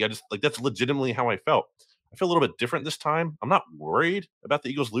cocky. I just that's legitimately how I felt. I feel a little bit different this time. I'm not worried about the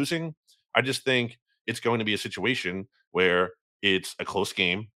Eagles losing. I just think it's going to be a situation where it's a close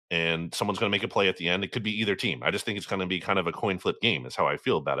game and someone's going to make a play at the end. It could be either team. I just think it's going to be kind of a coin flip game is how I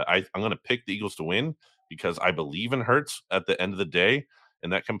feel about it. I'm going to pick the Eagles to win because I believe in Hurts at the end of the day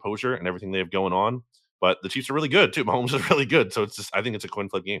and that composure and everything they have going on. But the Chiefs are really good too. Mahomes is really good. So I think it's a coin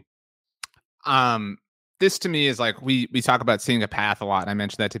flip game. This to me is we talk about seeing a path a lot. And I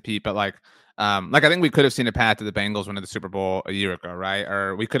mentioned that to Pete, but I think we could have seen a path to the Bengals winning the Super Bowl a year ago, right?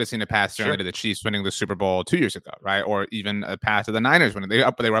 Or we could have seen a path certainly to the Chiefs winning the Super Bowl 2 years ago, right? Or even a path to the Niners winning. They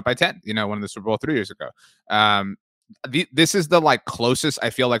were up by 10, winning the Super Bowl 3 years ago. This is the closest I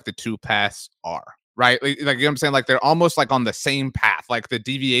feel like the two paths are, right? You know what I'm saying? They're almost on the same path. The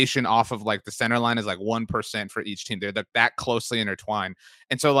deviation off of the center line is 1% for each team. They're that closely intertwined.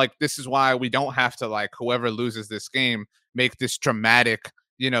 And so this is why we don't have to whoever loses this game make this dramatic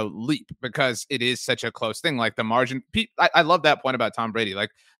leap, because it is such a close thing. The margin, Pete, I love that point about Tom Brady.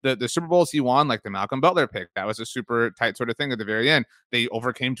 The Super Bowls he won, the Malcolm Butler pick, that was a super tight sort of thing at the very end. They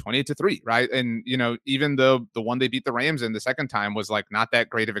overcame 20-3, right? And even the one they beat the Rams in the second time was not that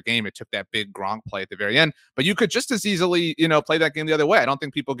great of a game. It took that big Gronk play at the very end, but you could just as easily play that game the other way. I don't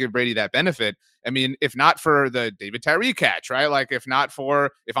think people give Brady that benefit. I mean, if not for the David Tyree catch, right? If not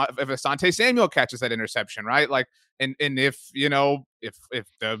for if Asante Samuel catches that interception, right? And if if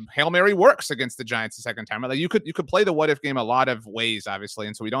the Hail Mary works against the Giants the second time, you could play the what if game a lot of ways, obviously,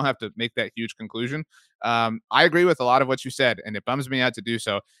 and so we don't have to make that huge conclusion. I agree with a lot of what you said, and it bums me out to do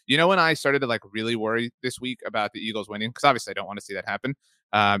so. When I started to really worry this week about the Eagles winning, because obviously I don't want to see that happen.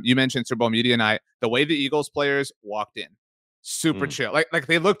 You mentioned Super Bowl media night. The way the Eagles players walked in, super chill.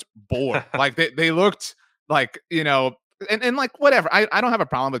 They looked bored. They looked and whatever. I don't have a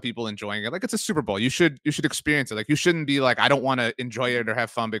problem with people enjoying it. It's a Super Bowl. You should experience it. You shouldn't be I don't want to enjoy it or have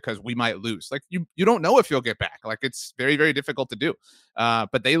fun because we might lose. You don't know if you'll get back. It's very, very difficult to do.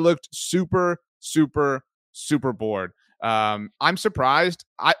 But they looked super, super, super bored. I'm surprised.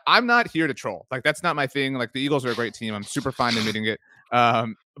 I'm not here to troll. That's not my thing. The Eagles are a great team. I'm super fine admitting it.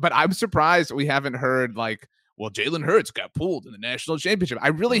 But I'm surprised we haven't heard well, Jalen Hurts got pulled in the national championship. I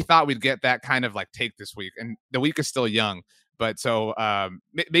really thought we'd get that kind of take this week, and the week is still young. But so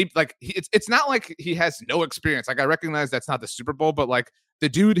maybe it's not like he has no experience. I recognize that's not the Super Bowl, but the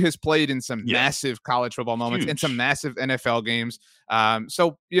dude has played in some massive college football moments and some massive NFL games.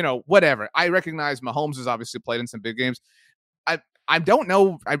 So whatever. I recognize Mahomes has obviously played in some big games. I don't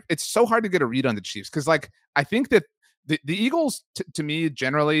know. It's so hard to get a read on the Chiefs because I think that the Eagles, to me,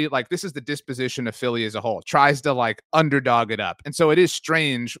 generally, this is the disposition of Philly as a whole, tries to underdog it up. And so it is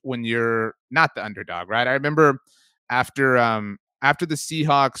strange when you're not the underdog, right? I remember after the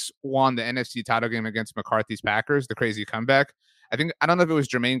Seahawks won the NFC title game against McCarthy's Packers, the crazy comeback, I don't know if it was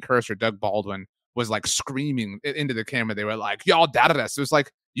Jermaine Kearse or Doug Baldwin was screaming into the camera. They were y'all doubted us. It was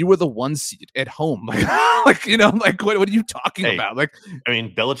you were the 1 seed at home. What are you talking about? I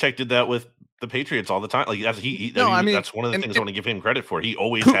mean, Belichick did that with the Patriots all the time. That's one of the things I want to give him credit for. He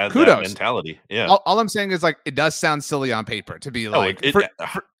always had that mentality. Yeah. All I'm saying is it does sound silly on paper to be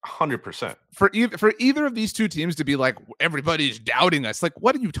 100% for either of these two teams to be everybody's doubting us.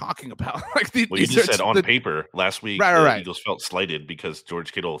 What are you talking about? You just said on paper last week. Right. The Eagles felt slighted because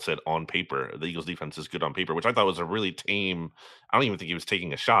George Kittle said on paper the Eagles defense is good on paper, which I thought was a really tame. I don't even think he was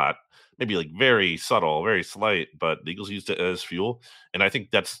taking a shot. Maybe very subtle, very slight, but the Eagles used it as fuel. And I think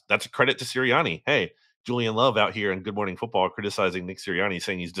that's a credit to Sirianni. Hey, Julian Love out here in Good Morning Football criticizing Nick Sirianni,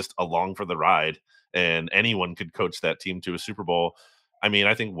 saying he's just along for the ride and anyone could coach that team to a Super Bowl. I mean,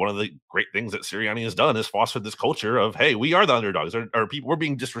 I think one of the great things that Sirianni has done is fostered this culture of, hey, we are the underdogs. Or people, we're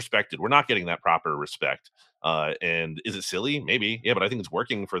being disrespected. We're not getting that proper respect. And is it silly? Maybe. Yeah, but I think it's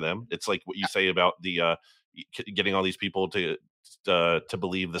working for them. It's like what you say about the getting all these people to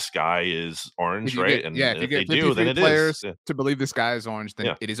believe the sky is orange, right? If you get 53 players to believe the sky is orange,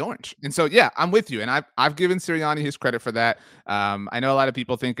 then it is orange. And so, I'm with you. And I've given Sirianni his credit for that. I know a lot of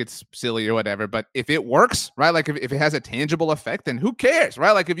people think it's silly or whatever, but if it works, right? Like if it has a tangible effect, then who cares,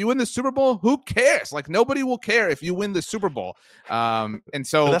 right? Like if you win the Super Bowl, who cares? Like nobody will care if you win the Super Bowl. And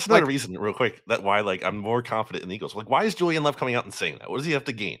so but that's not a reason, real quick, that why like I'm more confident in the Eagles. Like, why is Julian Love coming out and saying that? What does he have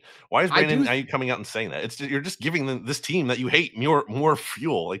to gain? Why is Brandon Ayuk coming out and saying that? You're just giving this team that you hate more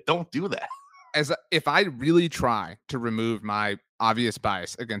fuel. Like, don't do that. As if I really try to remove my obvious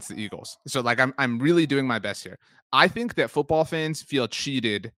bias against the Eagles, so like I'm really doing my best here. I think that football fans feel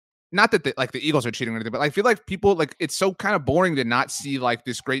cheated. Not that the Eagles are cheating or anything, but I feel like people like it's so kind of boring to not see like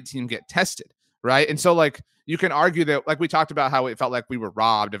this great team get tested, right? And so like you can argue that like we talked about how it felt like we were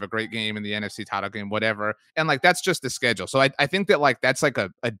robbed of a great game in the NFC title game, whatever. And like that's just the schedule. So I think that like that's like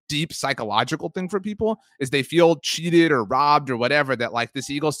a deep psychological thing for people is they feel cheated or robbed or whatever, that like this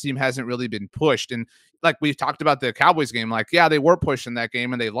Eagles team hasn't really been pushed. And like we've talked about the Cowboys game, like, yeah, they were pushed in that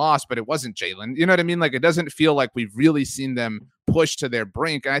game and they lost, but it wasn't Jalen. You know what I mean? Like it doesn't feel like we've really seen them pushed to their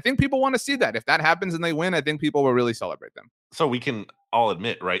brink. And I think people want to see that. If that happens and they win, I think people will really celebrate them. So we can all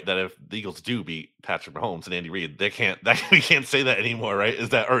admit, right, that if the Eagles do beat Patrick Mahomes and Andy Reid, we can't say that anymore, right?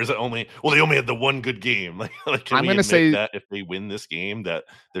 Is it only, well, they only had the one good game? Like can I'm going to say that if they win this game, that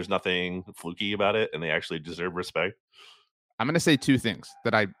there's nothing fluky about it and they actually deserve respect? I'm going to say two things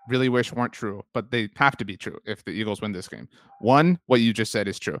that I really wish weren't true, but they have to be true if the Eagles win this game. One, what you just said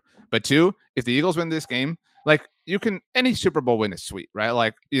is true. But two, if the Eagles win this game, like any Super Bowl win is sweet, right?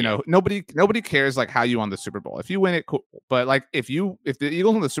 Like, nobody cares like how you won the Super Bowl. If you win it, cool. But like if the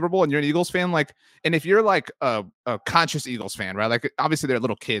Eagles win the Super Bowl and you're an Eagles fan, like, and if you're like a conscious Eagles fan, right? Like obviously there are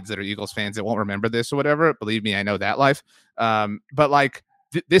little kids that are Eagles fans that won't remember this or whatever. Believe me, I know that life. But like,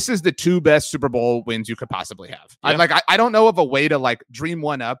 this is the two best Super Bowl wins you could possibly have. Yeah. I don't know of a way to like dream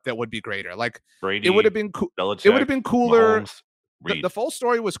one up that would be greater. Like Brady, it would have been cool. It would have been cooler. The full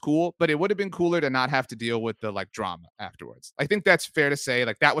story was cool, but it would have been cooler to not have to deal with the like drama afterwards. I think that's fair to say.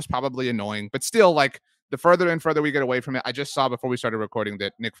 Like that was probably annoying, but still, like the further and further we get away from it. I just saw before we started recording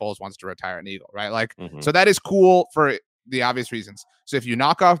that Nick Foles wants to retire an Eagle, right? Like, So that is cool for the obvious reasons. So if you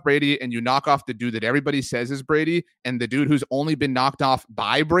knock off Brady and you knock off the dude that everybody says is Brady and the dude who's only been knocked off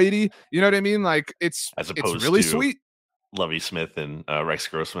by Brady, you know what I mean? Like it's really sweet. Lovie Smith and Rex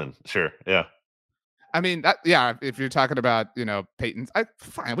Grossman. Sure. Yeah. I mean, if you're talking about, Peyton,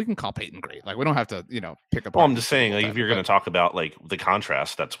 fine, we can call Peyton great. Like we don't have to, pick up. Well, I'm just saying, like, if you're going to talk about like the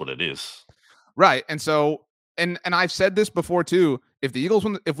contrast, that's what it is. Right. And so, and I've said this before too, if the Eagles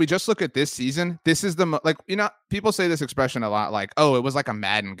win, if we just look at this season, this is people say this expression a lot, like, oh, it was like a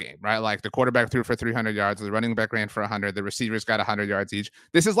Madden game, right? Like the quarterback threw for 300 yards, the running back ran for 100, the receivers got 100 yards each.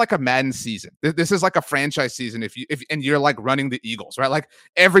 This is like a Madden season. This is like a franchise season. And you're like running the Eagles, right? Like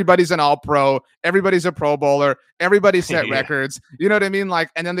everybody's an all-pro, everybody's a Pro Bowler, everybody set records. You know what I mean?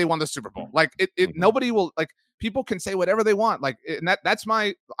 Like, and then they won the Super Bowl. Like nobody will like. People can say whatever they want. Like, and that's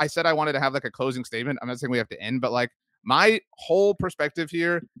I said I wanted to have like a closing statement. I'm not saying we have to end, but like my whole perspective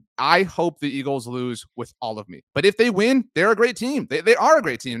here, I hope the Eagles lose with all of me. But if they win, they're a great team. They are a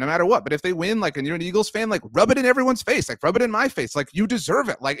great team no matter what. But if they win, like, and you're an Eagles fan, like rub it in everyone's face, like rub it in my face. Like you deserve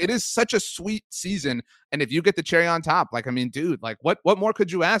it. Like it is such a sweet season. And if you get the cherry on top, like, I mean, dude, like what more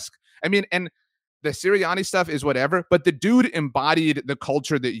could you ask? I mean, and the Sirianni stuff is whatever, but the dude embodied the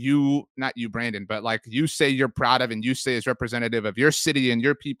culture that not you, Brandon, but like you say you're proud of and you say is representative of your city and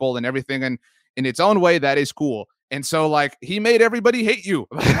your people and everything. And in its own way, that is cool. And so like he made everybody hate you.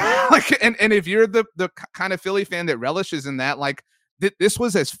 Like, and if you're the kind of Philly fan that relishes in that, like this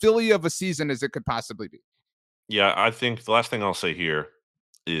was as Philly of a season as it could possibly be. Yeah, I think the last thing I'll say here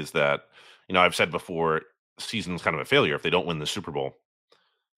is that, I've said before, season's kind of a failure if they don't win the Super Bowl.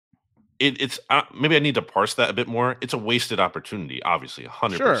 It's maybe I need to parse that a bit more. It's a wasted opportunity, obviously,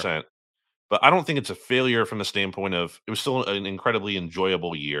 100%. Sure. But I don't think it's a failure from the standpoint of it was still an incredibly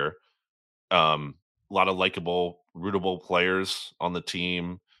enjoyable year. A lot of likable, rootable players on the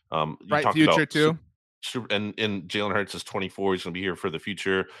team. Bright future too. And Jalen Hurts is 24. He's going to be here for the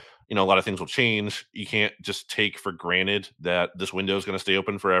future. A lot of things will change. You can't just take for granted that this window is going to stay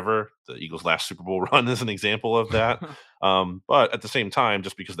open forever. The Eagles' last Super Bowl run is an example of that. But at the same time,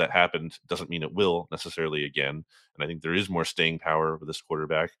 just because that happened doesn't mean it will necessarily again. And I think there is more staying power with this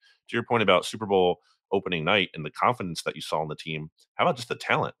quarterback. To your point about Super Bowl opening night and the confidence that you saw in the team, how about just the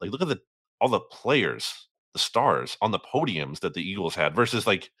talent? Like, look at all the players, the stars on the podiums that the Eagles had versus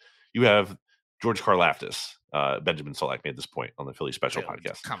like you have George Karlaftis, Benjamin Solak made this point on the Philly Special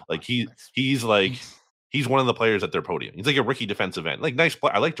podcast. Like he's like he's one of the players at their podium. He's like a rookie defensive end. Like nice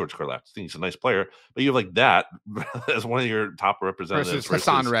player. I like George Karlaftis. I think he's a nice player. But you have like that as one of your top representatives versus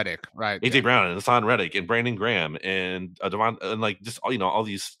Hassan Reddick, right? AJ Brown and Hassan Reddick and Brandon Graham and Devon and like just all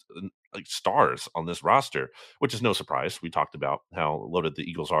these like stars on this roster, which is no surprise. We talked about how loaded the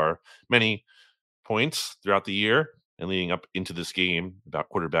Eagles are. Many points throughout the year and leading up into this game about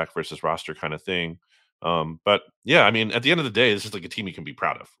quarterback versus roster kind of thing. But yeah, I mean, at the end of the day, this is like a team you can be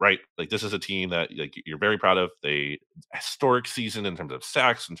proud of, right? Like this is a team that like you're very proud of. They historic season in terms of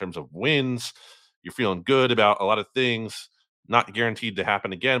sacks, in terms of wins. You're feeling good about a lot of things. Not guaranteed to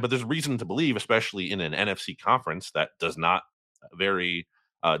happen again, but there's reason to believe, especially in an NFC conference that does not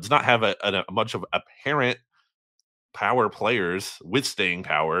have a much of apparent power players with staying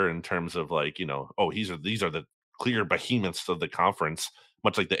power in terms of like, these are the clear behemoths of the conference,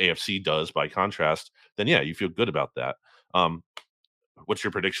 much like the AFC does by contrast, then yeah, you feel good about that. What's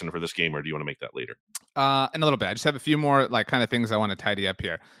your prediction for this game, or do you want to make that later? In a little bit. I just have a few more like kind of things I want to tidy up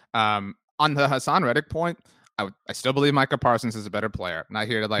here. On the Hassan Reddick point, I still believe Micah Parsons is a better player. I'm not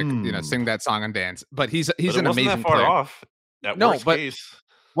here to like sing that song and dance, but he's an amazing that far player. Off. I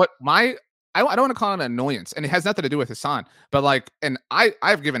don't want to call it an annoyance, and it has nothing to do with Hassan, but like, and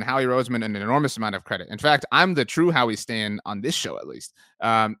I've given Howie Roseman an enormous amount of credit. In fact, I'm the true Howie stan on this show, at least.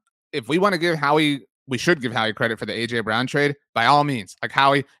 If we want to give Howie, we should give Howie credit for the AJ Brown trade by all means, like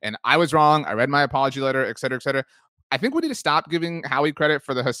Howie. And I was wrong. I read my apology letter, et cetera, et cetera. I think we need to stop giving Howie credit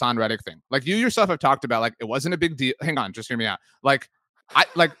for the Hassan Reddick thing. Like you yourself have talked about, like it wasn't a big deal. Hang on, just hear me out.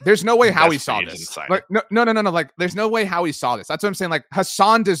 There's no way Howie saw this. Like, no. Like, there's no way Howie saw this. That's what I'm saying. Like,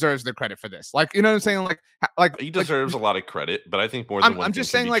 Hassan deserves the credit for this. Like, you know what I'm saying? Like he deserves a lot of credit, but I think more than one I'm thing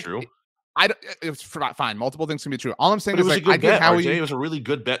just saying, can be like, true. It's fine. Multiple things can be true. All I'm saying but is, it was like, a good I give bet, Howie. RJ. It was a really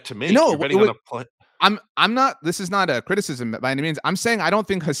good bet to make. No, you're betting on a play. I'm not. This is not a criticism by any means. I'm saying I don't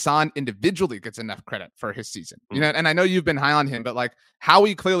think Hassan individually gets enough credit for his season. You know, and I know you've been high on him, but like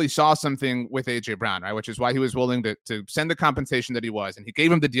Howie clearly saw something with AJ Brown, right? Which is why he was willing to send the compensation that he was, and he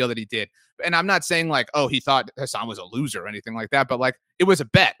gave him the deal that he did. And I'm not saying like, oh, he thought Hassan was a loser or anything like that, but like it was a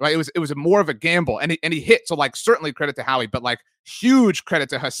bet, right? It was more of a gamble, and he hit. So like certainly credit to Howie, but like huge credit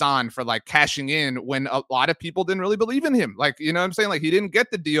to Hassan for like cashing in when a lot of people didn't really believe in him. Like, you know what I'm saying? Like he didn't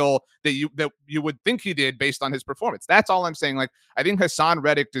get the deal that you would think he did based on his performance. That's all I'm saying. Like I think Hassan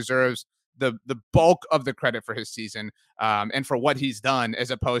Reddick deserves the bulk of the credit for his season and for what he's done,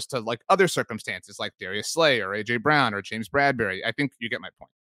 as opposed to like other circumstances like Darius Slay or AJ Brown or James Bradbury. I think you get my point.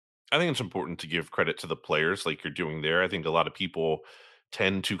 I think it's important to give credit to the players like you're doing there. I think a lot of people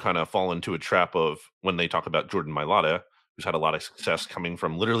tend to kind of fall into a trap of when they talk about Jordan Mailata, who's had a lot of success coming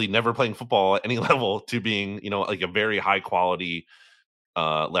from literally never playing football at any level to being, like a very high quality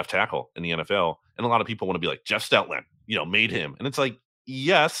left tackle in the NFL. And a lot of people want to be like Jeff Stoutland, made him. And it's like,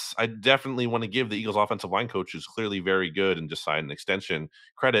 yes, I definitely want to give the Eagles offensive line coach, who's clearly very good and just signed an extension,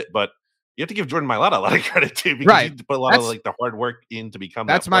 credit, but you have to give Jordan Mailata a lot of credit too, because he put a lot of like the hard work in to become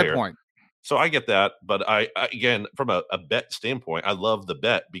that player. That's my point. So I get that, but I again, from a bet standpoint, I love the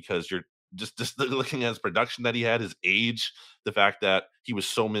bet because you're just looking at his production that he had, his age, the fact that he was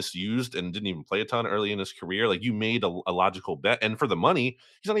so misused and didn't even play a ton early in his career. Like you made a logical bet. And for the money,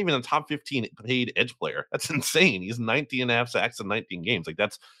 he's not even a top 15 paid edge player. That's insane. He's 19 and a half sacks in 19 games. Like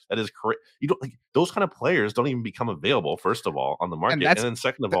that is correct. You don't like those kind of players don't even become available, first of all, on the market. And then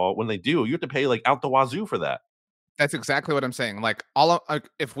second of all, when they do, you have to pay like out the wazoo for that. That's exactly what I'm saying. Like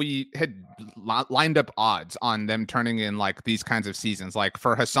if we had lined up odds on them turning in like these kinds of seasons, like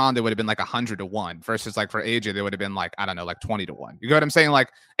for Hassan, they would have been like 100-1 versus like for AJ, they would have been like, I don't know, like 20-1. You know what I'm saying?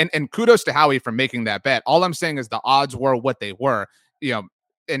 Like, and kudos to Howie for making that bet. All I'm saying is the odds were what they were,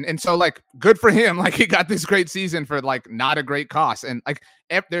 and so like good for him. Like he got this great season for like not a great cost. And like,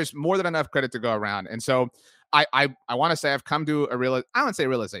 there's more than enough credit to go around. And so I want to say I've come to I wouldn't say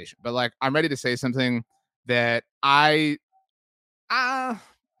realization, but like, I'm ready to say something that I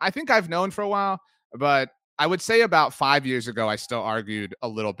think I've known for a while, but I would say about 5 years ago, I still argued a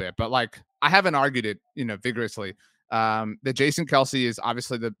little bit, but like I haven't argued it, vigorously. That Jason Kelce is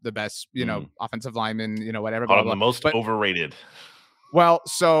obviously the best, offensive lineman, whatever. The most overrated. Well,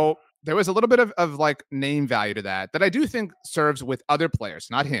 so there was a little bit of like name value to that I do think serves with other players,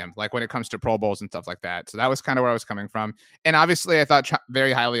 not him, like when it comes to Pro Bowls and stuff like that. So that was kind of where I was coming from. And obviously I thought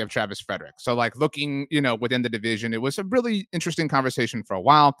very highly of Travis Frederick. So like looking, within the division, it was a really interesting conversation for a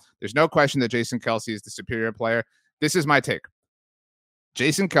while. There's no question that Jason Kelce is the superior player. This is my take.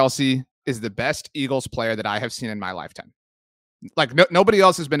 Jason Kelce is the best Eagles player that I have seen in my lifetime. Like nobody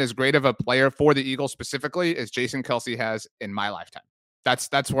else has been as great of a player for the Eagles specifically as Jason Kelce has in my lifetime.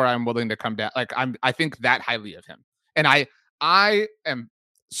 That's where I'm willing to come down. Like I think that highly of him. And I am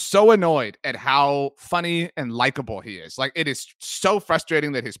so annoyed at how funny and likable he is. Like, it is so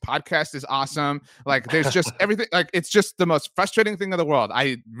frustrating that his podcast is awesome. Like, there's just everything. Like, it's just the most frustrating thing in the world.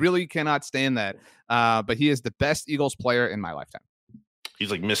 I really cannot stand that. But he is the best Eagles player in my lifetime.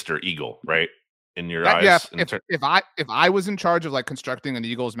 He's like Mr. Eagle, right? In your eyes. Yeah. If I was in charge of like constructing an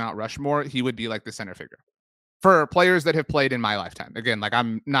Eagles Mount Rushmore, he would be like the center figure for players that have played in my lifetime. Again, like,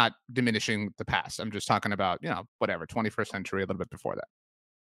 I'm not diminishing the past. I'm just talking about, 21st century, a little bit before that.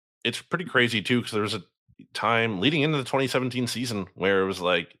 It's pretty crazy too, because there was a time leading into the 2017 season where it was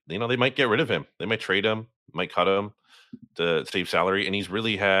like, they might get rid of him. They might trade him, might cut him to save salary. And he's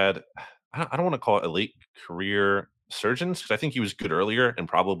really had, I don't want to call it a late career surgeons, because I think he was good earlier and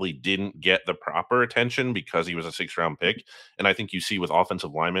probably didn't get the proper attention because he was a 6th round pick. And I think you see with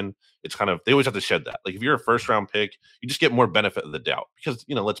offensive linemen, it's kind of, they always have to shed that. Like, if you're a 1st round pick, you just get more benefit of the doubt because,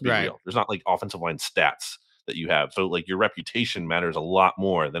 let's be real. There's not like offensive line stats that you have. So like, your reputation matters a lot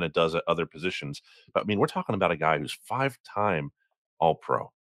more than it does at other positions. But I mean, we're talking about a guy who's 5-time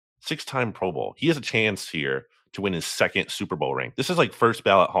All-Pro, 6-time Pro Bowl. He has a chance here to win his 2nd Super Bowl ring. This is like first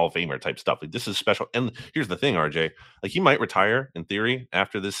ballot Hall of Famer type stuff. Like, this is special. And here's the thing, RJ, like, he might retire in theory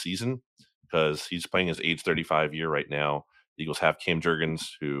after this season because he's playing his age 35 year right now. The Eagles have Cam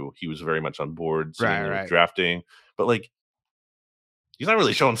Jurgens, who he was very much on board drafting, but like, he's not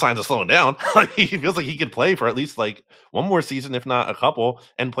really showing signs of slowing down. He feels like he could play for at least like one more season, if not a couple,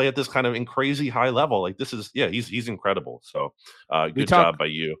 and play at this kind of in crazy high level. Like, this is, he's incredible. So good job by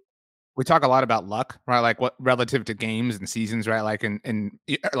you. We talk a lot about luck, right? Like, what relative to games and seasons, right? Like, and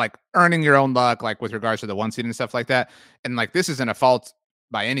like earning your own luck, like with regards to the 1 seed and stuff like that. And like, this isn't a fault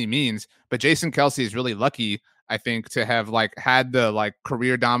by any means, but Jason Kelce is really lucky, I think, to have like had the like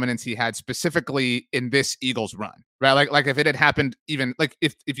career dominance he had specifically in this Eagles run, right? Like if it had happened, even like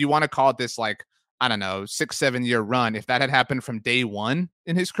if you want to call it this, like, I don't know, 6-7 year run, if that had happened from day one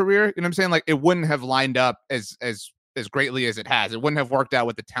in his career, you know what I'm saying? Like, it wouldn't have lined up as greatly as it has. It wouldn't have worked out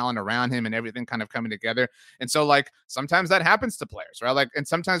with the talent around him and everything kind of coming together. And so like, sometimes that happens to players, right? Like, and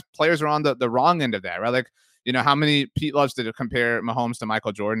sometimes players are on the wrong end of that, right? Like, how many Pete loves to compare Mahomes to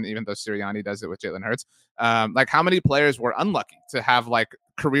Michael Jordan, even though Sirianni does it with Jalen Hurts. Like, how many players were unlucky to have like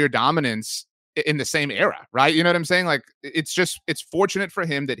career dominance in the same era, right? You know what I'm saying? Like, it's fortunate for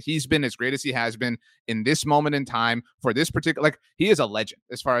him that he's been as great as he has been in this moment in time for this particular, like, he is a legend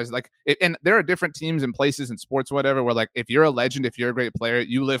as far as like, and there are different teams and places in sports, whatever, where like, if you're a legend, if you're a great player,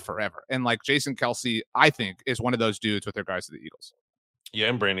 you live forever. And like, Jason Kelce, I think, is one of those dudes with regards to the Eagles. Yeah,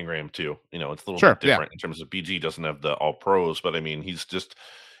 and Brandon Graham too. It's a little bit different in terms of BG doesn't have the all pros, but I mean, he's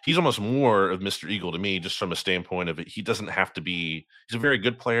almost more of Mr. Eagle to me, just from a standpoint of it. He doesn't have to be, he's a very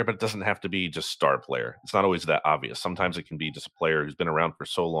good player, but it doesn't have to be just star player. It's not always that obvious. Sometimes it can be just a player who's been around for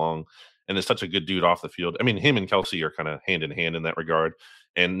so long and is such a good dude off the field. I mean, him and Kelce are kind of hand in hand in that regard.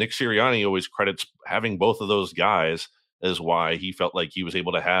 And Nick Sirianni always credits having both of those guys as why he felt like he was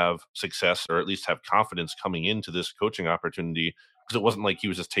able to have success, or at least have confidence coming into this coaching opportunity. Because it wasn't like he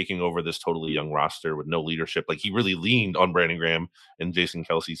was just taking over this totally young roster with no leadership. Like, he really leaned on Brandon Graham and Jason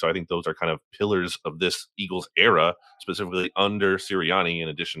Kelce. So I think those are kind of pillars of this Eagles era, specifically under Sirianni, in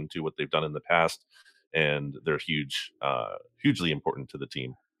addition to what they've done in the past. And they're hugely important to the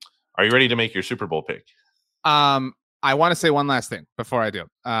team. Are you ready to make your Super Bowl pick? I want to say one last thing before I do,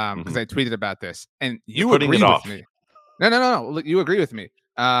 because I tweeted about this, and you agree with me. No. You agree with me.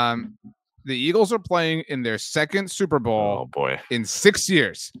 The Eagles are playing in their 2nd Super Bowl in 6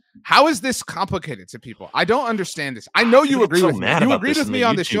 years. How is this complicated to people? I don't understand this. I know you agree with me. You agreed with me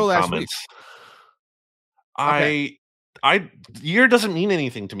on the show last week. Year doesn't mean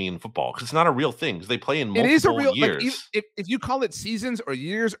anything to me in football because it's not a real thing, because they play in multiple years. It is a real years. Like, if you call it seasons or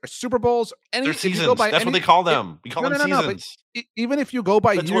years or Super Bowls, they're seasons. That's what they call them. We call them seasons. But even if you go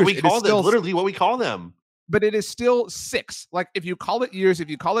by years, what we call them. Literally what we call them. But it is still 6. Like, if you call it years, if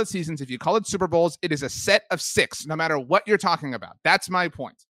you call it seasons, if you call it Super Bowls, it is a set of 6, no matter what you're talking about. That's my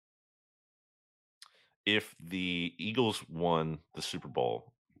point. If the Eagles won the Super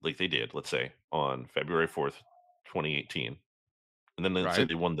Bowl, like they did, let's say, on February 4th, 2018, and then let's say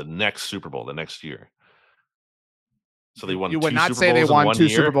they won the next Super Bowl the next year. So they won. You would not say they won 2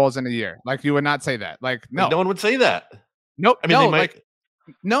 Super Bowls in a year. Like, you would not say that. Like, no. No one would say that. Nope. I mean, they might.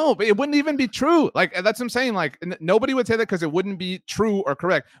 No, but it wouldn't even be true. Like, that's what I'm saying. Like, nobody would say that because it wouldn't be true or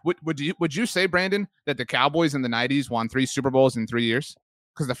correct. Would you say, Brandon, that the Cowboys in the 90s won 3 Super Bowls in 3 years?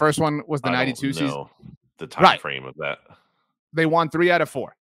 Because the first one was the 92 season. The time frame of that. They won 3 out of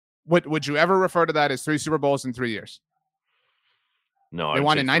 4. Would you ever refer to that as 3 Super Bowls in 3 years? No, They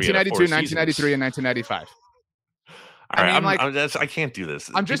won in 1992, 1993, and 1995. All right, I can't do this.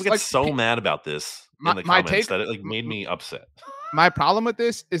 I'm People just get like so mad about this in the comments that it made me upset. My problem with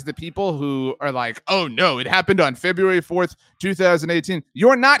this is the people who are like, "Oh no, it happened on February 4th, 2018."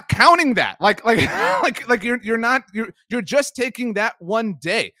 You're not counting that. Like you're just taking that one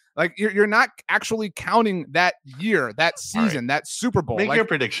day. Like you're not actually counting that year, that season, that Super Bowl. Make your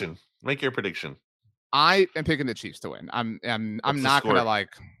prediction. I am picking the Chiefs to win. I'm not gonna like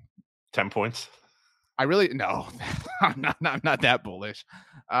 10 points. I really no. I'm not that bullish.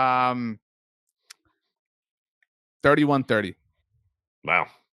 31-30. Wow.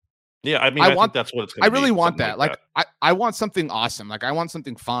 Yeah, I mean, I think that's what it's going to be. I really want that. Like I want something awesome. Like I want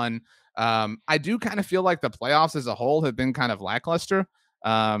something fun. I do kind of feel like the playoffs as a whole have been kind of lackluster.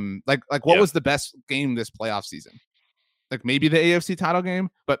 What was the best game this playoff season? Like maybe the AFC title game,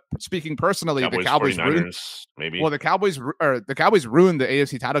 but speaking personally, the Cowboys ruined, maybe. Well, the Cowboys ruined the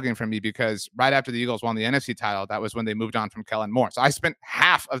AFC title game for me because right after the Eagles won the NFC title, that was when they moved on from Kellen Moore. So I spent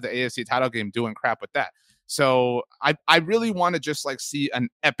half of the AFC title game doing crap with that. So I really want to just like see an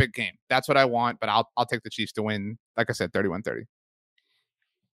epic game. That's what I want, but I'll take the Chiefs to win. Like I said, 31-30.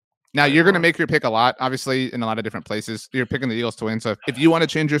 Now you're going to make your pick a lot, obviously, in a lot of different places. You're picking the Eagles to win. So if you want to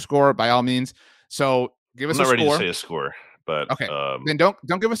change your score, by all means. So give us a score. I'm not ready to say a score, but okay. Then don't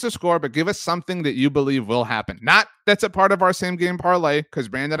give us a score, but give us something that you believe will happen. Not that's a part of our same game parlay, because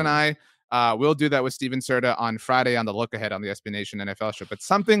Brandon and I will do that with Steven Serta on Friday on the Look Ahead on the SB Nation NFL show. But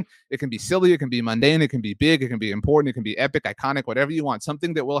something, it can be silly, it can be mundane, it can be big, it can be important, it can be epic, iconic, whatever you want.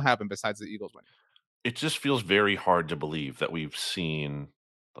 Something that will happen besides the Eagles winning. It just feels very hard to believe that we've seen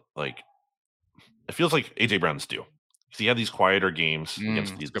like. It feels like AJ Brown's due. He had these quieter games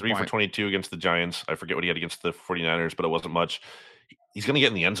against these 3 for 22 against the Giants. I forget what he had against the 49ers, but it wasn't much. He's going to get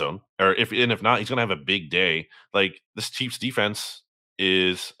in the end zone, or if not, he's going to have a big day. Like this Chiefs defense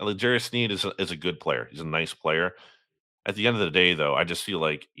is L'Jarius Sneed is a good player. He's a nice player. At the end of the day, though, I just feel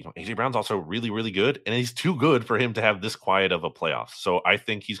like AJ Brown's also really, really good, and he's too good for him to have this quiet of a playoff. So I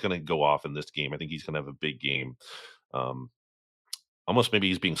think he's going to go off in this game. I think he's going to have a big game. Almost maybe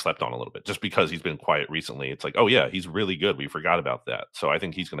he's being slept on a little bit just because he's been quiet recently. It's like, oh yeah, he's really good. We forgot about that. So I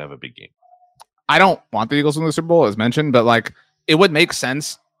think he's going to have a big game. I don't want the Eagles in the Super Bowl as mentioned, but like it would make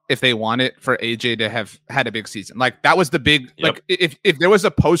sense if they wanted for AJ to have had a big season. Like that was the big, like if there was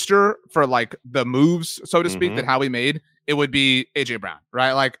a poster for like the moves, so to speak, that Howie made, it would be AJ Brown,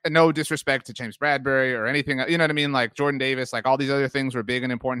 right? Like no disrespect to James Bradbury or anything, you know what I mean? Like Jordan Davis, like all these other things were big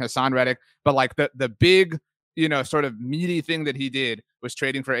and important, Hassan Reddick, but like the big, sort of meaty thing that he did was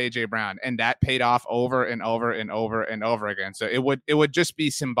trading for AJ Brown, and that paid off over and over and over and over again. So it would just be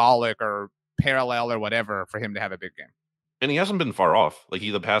symbolic or parallel or whatever for him to have a big game. And he hasn't been far off. Like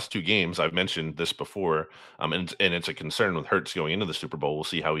the past 2 games, I've mentioned this before, and it's a concern with Hurts going into the Super Bowl. We'll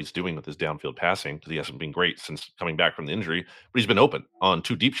see how he's doing with his downfield passing because he hasn't been great since coming back from the injury. But he's been open on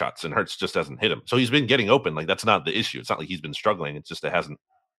 2 deep shots, and Hurts just hasn't hit him. So he's been getting open. Like that's not the issue. It's not like he's been struggling. It's just it hasn't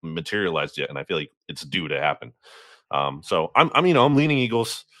materialized yet, and I feel like it's due to happen. So I'm leaning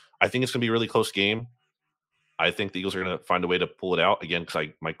Eagles. I think it's gonna be a really close game. I think the Eagles are gonna find a way to pull it out again because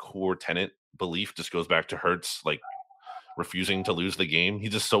my core tenet belief just goes back to Hurts like refusing to lose the game.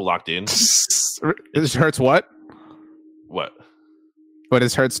 He's just so locked in. Is Hurts what? What? What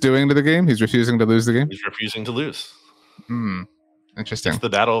is Hurts doing to the game? He's refusing to lose the game. He's refusing to lose. Interesting. It's the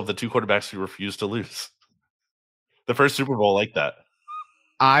battle of the 2 quarterbacks who refuse to lose. The first Super Bowl like that.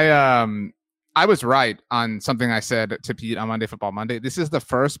 I was right on something I said to Pete on Monday Football Monday. This is the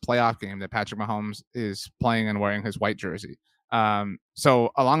first playoff game that Patrick Mahomes is playing and wearing his white jersey.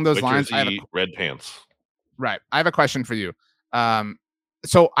 So along those lines, jersey, I have red pants. Right. I have a question for you.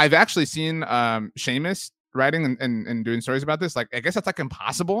 So I've actually seen Seamus writing and doing stories about this. Like, I guess it's like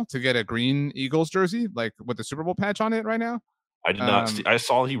impossible to get a green Eagles jersey, like with the Super Bowl patch on it right now. I did not see. I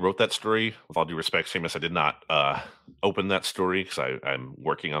saw he wrote that story. With all due respect, Seamus, I did not open that story because I'm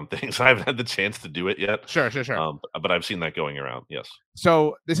working on things. I haven't had the chance to do it yet. Sure. But I've seen that going around. Yes.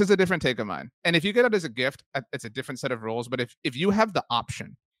 So this is a different take of mine. And if you get it as a gift, it's a different set of rules. But if you have the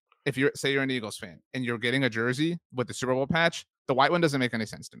option, if you're an Eagles fan and you're getting a jersey with the Super Bowl patch, the white one doesn't make any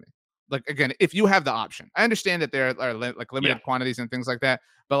sense to me. Like again, if you have the option, I understand that there are like limited quantities and things like that.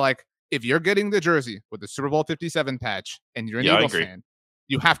 But like, if you're getting the jersey with the Super Bowl 57 patch and you're an Eagles fan,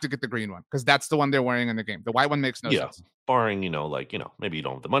 you have to get the green one because that's the one they're wearing in the game. The white one makes no sense. Barring, maybe you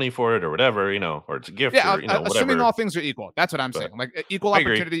don't have the money for it or whatever, or it's a gift. Yeah, or, assuming whatever. All things are equal. That's what I'm saying. Like equal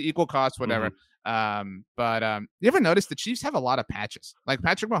opportunity, equal cost, whatever. But you ever notice the Chiefs have a lot of patches? Like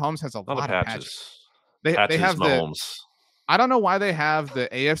Patrick Mahomes has a lot of patches. They have Mahomes. I don't know why they have the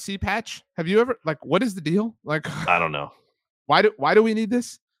AFC patch. Have you ever what is the deal? Like, I don't know. Why do we need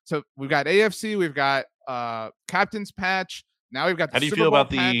this? So we've got AFC, we've got captain's patch. Now we've got the How do you Super feel Bowl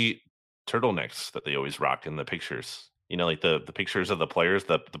about patch. the turtlenecks that they always rock in the pictures? You know, like the pictures of the players,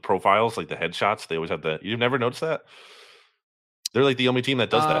 the profiles, like the headshots. They always have you've never noticed that? They're like the only team that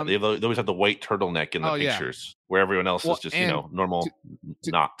does that. They always have the white turtleneck in the pictures, where everyone else is just normal.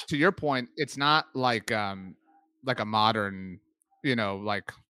 To your point, it's not like a modern,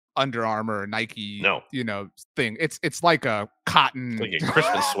 like Under Armour, Nike, thing. It's like a cotton, like a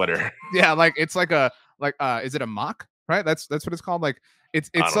Christmas sweater. Yeah, like it's like is it a mock? Right, that's what it's called. Like it's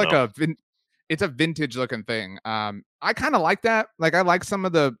like it's a vintage looking thing. I kind of like that. Like I like some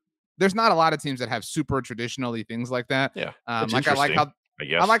of the. There's not a lot of teams that have super traditionally things like that. Yeah, like I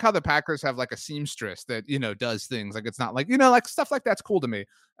like how the Packers have like a seamstress that does things. Like it's not like like stuff like that's cool to me.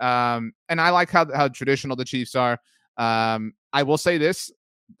 And I like how traditional the Chiefs are. I will say this: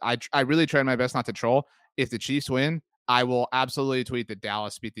 I really tried my best not to troll. If the Chiefs win, I will absolutely tweet that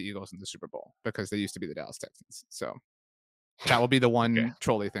Dallas beat the Eagles in the Super Bowl because they used to be the Dallas Texans. So that will be the one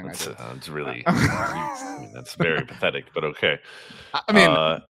trolly thing I do. It's really that's very pathetic, but okay. I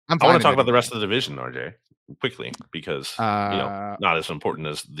mean. I want to talk about the rest of the division, RJ, quickly, because not as important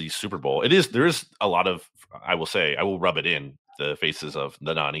as the Super Bowl. There is a lot of, I will rub it in the faces of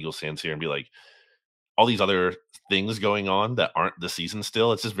the non-Eagles fans here and be like, all these other things going on that aren't the season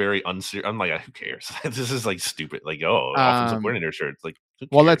still. It's just very unserious. I'm like, who cares? This is like stupid. Like, offensive coordinator shirts. Like,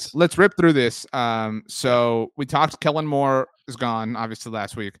 well, let's rip through this. So we talked. Kellen Moore is gone, obviously,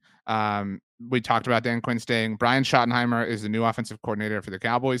 last week. We talked about Dan Quinn staying. Brian Schottenheimer is the new offensive coordinator for the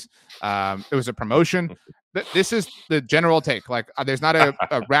Cowboys. It was a promotion. This is the general take. Like, there's not a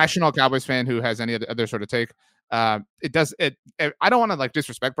rational Cowboys fan who has any other sort of take. I don't want to like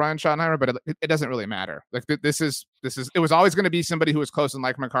disrespect Brian Schottenheimer, but it doesn't really matter. Like this is it was always going to be somebody who was close and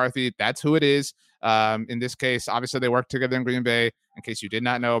like McCarthy. That's who it is. In this case, obviously they worked together in Green Bay. In case you did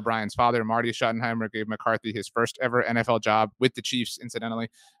not know, Brian's father, Marty Schottenheimer, gave McCarthy his first ever NFL job with the Chiefs, incidentally.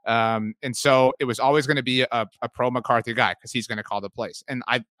 And so it was always going to be a pro McCarthy guy because he's going to call the plays. And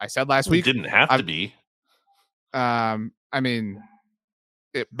I said last week, it didn't have to be. I mean.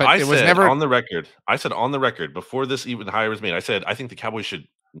 It was never on the record. I said on the record before this even hire was made. I said I think the Cowboys should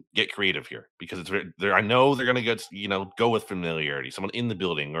get creative here because it's there. I know they're going to get go with familiarity, someone in the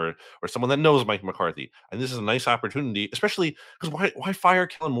building or someone that knows Mike McCarthy, and this is a nice opportunity, especially because why fire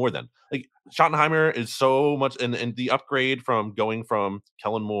Kellen Moore then? Like Schottenheimer is so much, and the upgrade from going from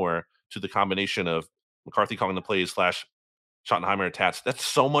Kellen Moore to the combination of McCarthy calling the plays / Schottenheimer attached. That's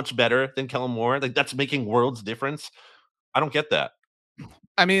so much better than Kellen Moore. Like that's making worlds difference. I don't get that.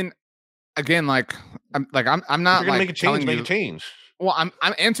 I mean, again, I'm not make a change. Make a change. Well, I'm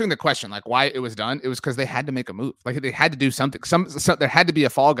answering the question, like why it was done. It was because they had to make a move. Like they had to do something. There had to be a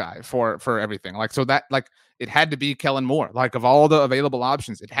fall guy for everything. Like so that like it had to be Kellen Moore. Like of all the available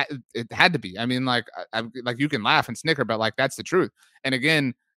options, it had to be. I mean, like you can laugh and snicker, but like that's the truth. And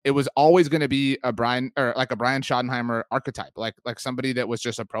again, it was always going to be a Brian Schottenheimer archetype, like somebody that was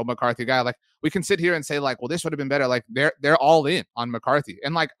just a pro McCarthy guy. Like we can sit here and say like, well, this would have been better. Like they're all in on McCarthy.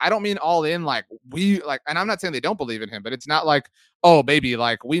 And like, I don't mean all in, like and I'm not saying they don't believe in him, but it's not like, oh baby,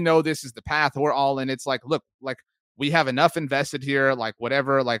 like we know this is the path, we're all in. It's like, look, like we have enough invested here, like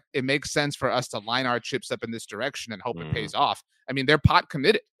whatever, like it makes sense for us to line our chips up in this direction and hope it pays off. I mean, they're pot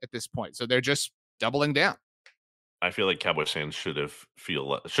committed at this point. So they're just doubling down. I feel like Cowboys fans should feel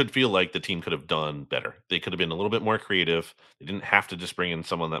like the team could have done better. They could have been a little bit more creative. They didn't have to just bring in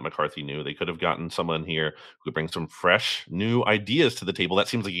someone that McCarthy knew. They could have gotten someone here who could bring some fresh, new ideas to the table. That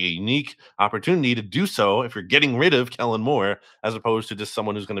seems like a unique opportunity to do so if you're getting rid of Kellen Moore, as opposed to just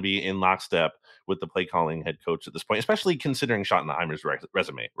someone who's going to be in lockstep with the play calling head coach at this point, especially considering Schottenheimer's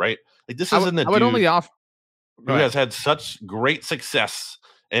resume, right? Like this isn't a dude who has had such great success.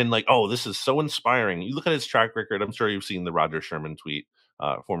 And like, oh, this is so inspiring. You look at his track record. I'm sure you've seen the Roger Sherman tweet,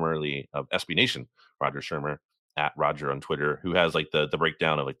 formerly of SB Nation, Roger Sherman at Roger on Twitter, who has like the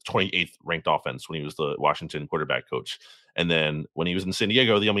breakdown of like 28th ranked offense when he was the Washington quarterback coach. And then when he was in San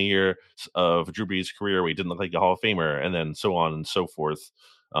Diego, the only year of Drew Brees' career where he didn't look like a Hall of Famer, and then so on and so forth.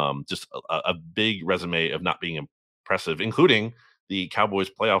 Just a big resume of not being impressive, including the Cowboys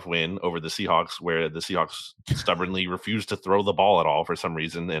playoff win over the Seahawks, where the Seahawks stubbornly refused to throw the ball at all for some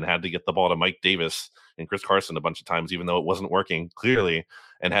reason and had to get the ball to Mike Davis and Chris Carson a bunch of times, even though it wasn't working clearly,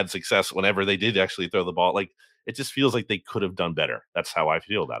 and had success whenever they did actually throw the ball. Like it just feels like they could have done better. That's how I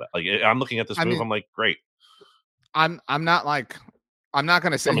feel about it. Like I'm looking at this move, I'm like, great. I'm not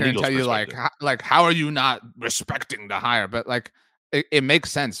going to sit here and tell you like how are you not respecting the hire, but like it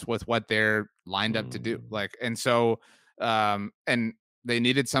makes sense with what they're lined up to do. Like, and so And they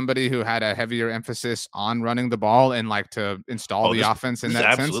needed somebody who had a heavier emphasis on running the ball and like to install the offense in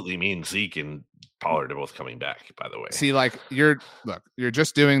that sense. Absolutely means Zeke and Pollard are both coming back, by the way. See, like you're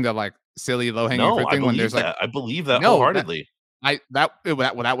just doing the like silly low hanging fruit thing when there's like I believe that wholeheartedly.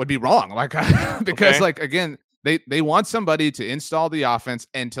 That would be wrong. Like because like again, they want somebody to install the offense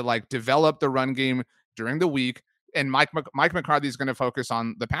and to like develop the run game during the week. And Mike McCarthy is going to focus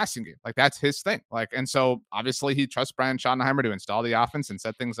on the passing game. Like that's his thing. Like, and so obviously he trusts Brian Schottenheimer to install the offense and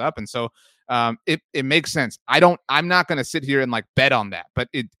set things up. And so it makes sense. I'm not going to sit here and like bet on that, but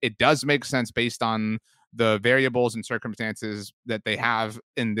it does make sense based on the variables and circumstances that they have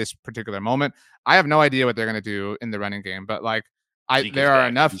in this particular moment. I have no idea what they're going to do in the running game, but like there are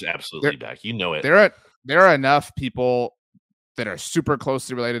enough. He's absolutely back. You know it. There are enough people that are super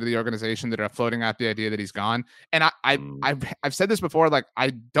closely related to the organization that are floating out the idea that he's gone. And I've said this before, like, I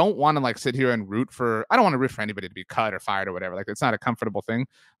don't want to like sit here and I don't want to root for anybody to be cut or fired or whatever. Like, it's not a comfortable thing,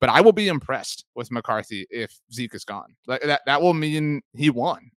 but I will be impressed with McCarthy if Zeke is gone. Like that will mean he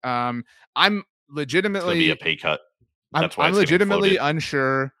won. I'm legitimately it's gonna be a pay cut. I'm legitimately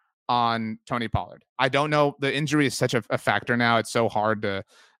unsure on Tony Pollard. I don't know. The injury is such a factor now. It's so hard to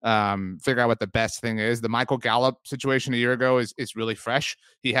figure out what the best thing is. The Michael Gallup situation a year ago is really fresh.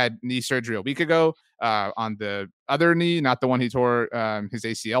 He had knee surgery a week ago on the other knee, not the one he tore his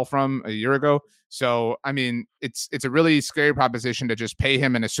ACL from a year ago. So, I mean, it's a really scary proposition to just pay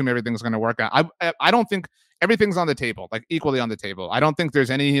him and assume everything's going to work out. I don't think everything's on the table, like equally on the table. I don't think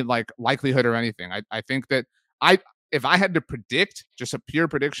there's any like likelihood or anything. I think that if I had to predict, just a pure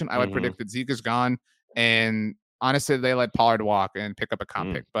prediction, I would predict that Zeke is gone, and honestly, they let Pollard walk and pick up a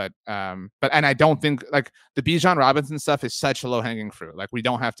comp pick. But I don't think like the Bijan Robinson stuff is such a low hanging fruit. Like we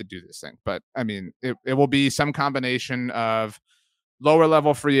don't have to do this thing. But I mean, it will be some combination of lower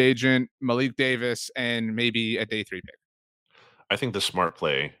level free agent, Malik Davis, and maybe a day 3 pick. I think the smart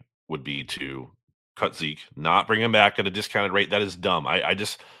play would be to cut Zeke, not bring him back at a discounted rate. That is dumb. I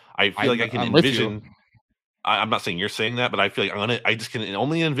feel like I can envision. I'm not saying you're saying that, but I feel like I just can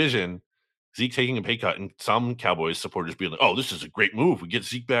only envision Zeke taking a pay cut and some Cowboys supporters being like, oh, this is a great move. We get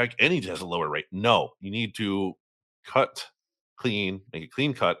Zeke back and he has a lower rate. No, you need to cut clean, make a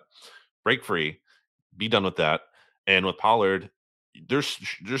clean cut, break free, be done with that. And with Pollard, there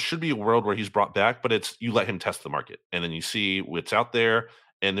should be a world where he's brought back, but it's you let him test the market and then you see what's out there.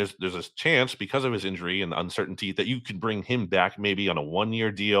 And there's a chance because of his injury and the uncertainty that you could bring him back maybe on a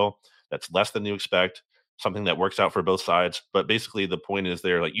 1-year deal that's less than you expect. Something that works out for both sides. But basically the point is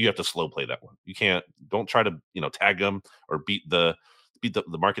there, like you have to slow play that one. You don't try to, tag them or beat the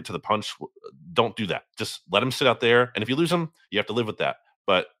market to the punch. Don't do that. Just let him sit out there. And if you lose him, you have to live with that.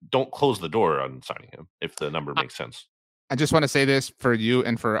 But don't close the door on signing him if the number makes sense. I just want to say this for you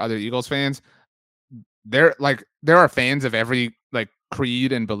and for other Eagles fans. There are fans of every like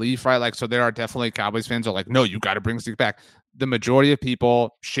creed and belief, right? Like, so there are definitely Cowboys fans who are like, no, you got to bring Zeke back. The majority of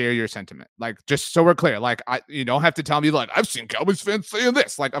people share your sentiment. Like, just so we're clear, like you don't have to tell me like I've seen Cowboys fans saying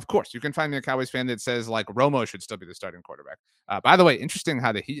this. Like, of course, you can find me a Cowboys fan that says like Romo should still be the starting quarterback. By the way, interesting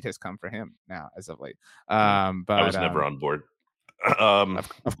how the heat has come for him now as of late. But I was never on board. Of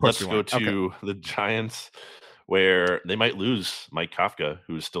course, let's go to the Giants, where they might lose Mike Kafka,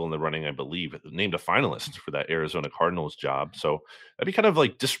 who's still in the running, I believe, named a finalist for that Arizona Cardinals job. So that'd be kind of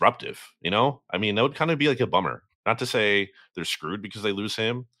like disruptive, I mean, that would kind of be like a bummer. Not to say they're screwed because they lose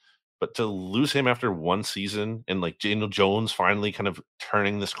him, but to lose him after one season and like Daniel Jones finally kind of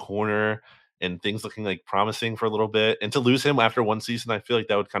turning this corner and things looking like promising for a little bit, and to lose him after one season, I feel like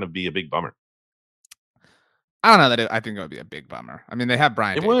that would kind of be a big bummer. I don't know that I think it would be a big bummer. I mean, they have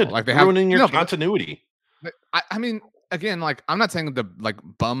Brian. It would like they ruining your continuity. I mean, again, like I'm not saying the like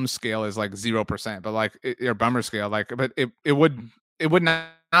bum scale is like 0%, but like your bummer scale, like, but it would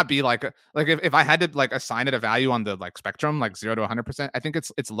not be like if I had to like assign it a value on the like spectrum, like 0 to 100%, I think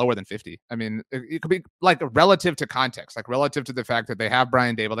it's lower than 50. I mean, it could be like relative to context, like relative to the fact that they have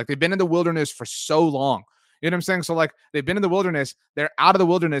Brian Dable, like they've been in the wilderness for so long. You know what I'm saying? So like they've been in the wilderness, they're out of the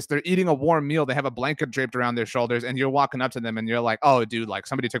wilderness, they're eating a warm meal, they have a blanket draped around their shoulders, and you're walking up to them and you're like, oh dude, like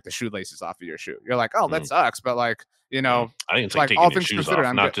somebody took the shoelaces off of your shoe. You're like, oh, that sucks. But like, I think it's like taking all things shoes considered,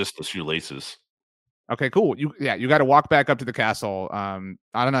 off, not just the shoelaces. Okay, cool. You got to walk back up to the castle. I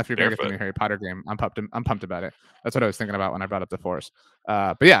don't know if you're going to get the new Harry Potter game. I'm pumped about it. That's what I was thinking about when I brought up the Force.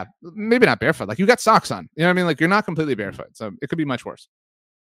 But yeah, maybe not barefoot. Like you got socks on. You know what I mean? Like you're not completely barefoot, so it could be much worse.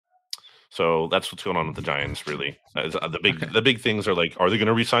 So that's what's going on with the Giants, really. The big things are like, are they going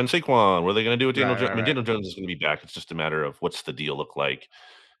to re-sign Saquon? What are they going to do with Daniel Jones? I mean, Daniel Jones is going to be back. It's just a matter of what's the deal look like,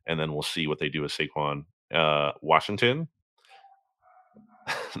 and then we'll see what they do with Saquon. Washington.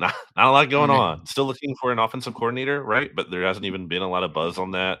 not a lot going on. Still looking for an offensive coordinator, right? But there hasn't even been a lot of buzz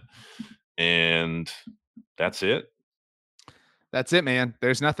on that. And that's it. That's it, man.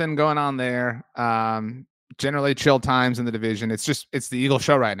 There's nothing going on there. Generally chill times in the division. It's the Eagles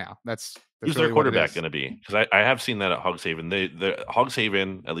show right now. That's Who's really their quarterback going to be? Because I have seen that at Hogs Haven. The Hogs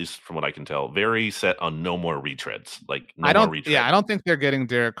Haven, at least from what I can tell, very set on no more retreads. Like more retreads. Yeah, I don't think they're getting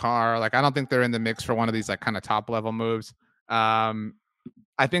Derek Carr. Like I don't think they're in the mix for one of these like kind of top level moves.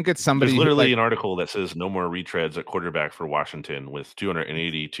 I think it's somebody. There's literally an article that says no more retreads at quarterback for Washington with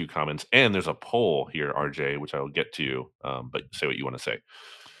 282 comments, and there's a poll here, RJ, which I will get to. But say what you want to say.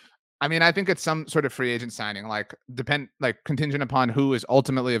 I mean, I think it's some sort of free agent signing, like contingent upon who is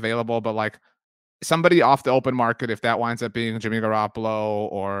ultimately available, but like somebody off the open market, if that winds up being Jimmy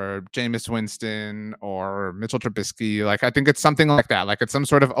Garoppolo or Jameis Winston or Mitchell Trubisky, like I think it's something like that. Like it's some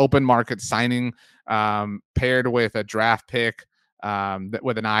sort of open market signing paired with a draft pick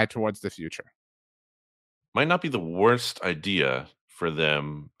with an eye towards the future. Might not be the worst idea for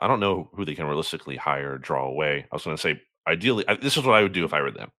them. I don't know who they can realistically hire or draw away. I was going to say, ideally, this is what I would do if I were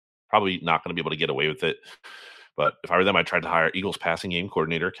them. Probably not going to be able to get away with it. But if I were them, I'd try to hire Eagles passing game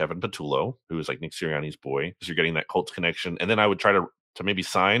coordinator Kevin Patullo, who is like Nick Sirianni's boy, because you're getting that Colts connection. And then I would try to maybe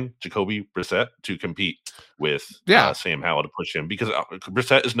sign Jacoby Brissett to compete with Sam Howell to push him, because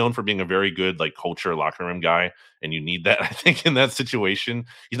Brissett is known for being a very good like culture locker room guy, and you need that. I think in that situation,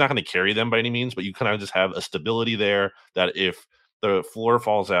 he's not going to carry them by any means, but you kind of just have a stability there that if the floor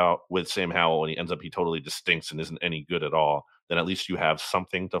falls out with Sam Howell and he totally just stinks and isn't any good at all, then at least you have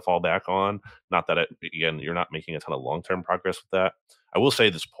something to fall back on. Not that, again, you're not making a ton of long-term progress with that. I will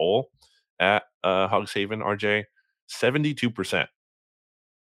say this poll at Hogs Haven, RJ, 72%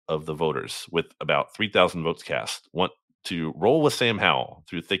 of the voters with about 3,000 votes cast want to roll with Sam Howell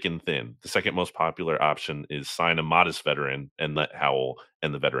through thick and thin. The second most popular option is sign a modest veteran and let Howell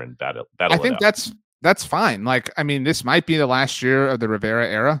and the veteran battle I think it out. That's fine. Like, I mean, this might be the last year of the Rivera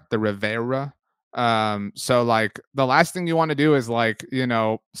era, so like the last thing you want to do is like,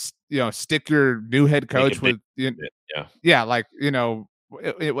 stick your new head coach with, like,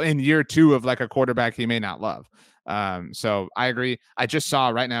 in year 2 of like a quarterback he may not love. So I agree. I just saw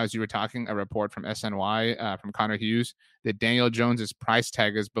right now, as you were talking, a report from SNY from Connor Hughes that Daniel Jones's price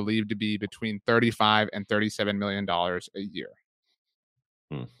tag is believed to be between $35 and $37 million a year.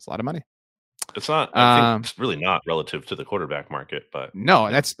 It's a lot of money. It's not. I think it's really not relative to the quarterback market, but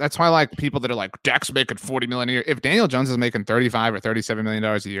no, that's why like people that are like Dak's making $40 million a year. If Daniel Jones is making $35 or $37 million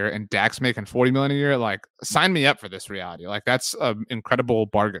a year, and Dak's making $40 million a year, like sign me up for this reality. Like that's an incredible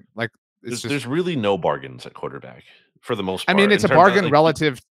bargain. Like there's really no bargains at quarterback for the most part. I mean, it's a bargain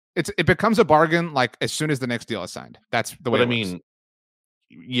relative. It becomes a bargain like as soon as the next deal is signed. That's the way. I mean,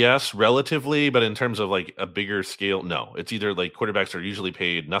 yes, relatively, but in terms of like a bigger scale, no. It's either like quarterbacks are usually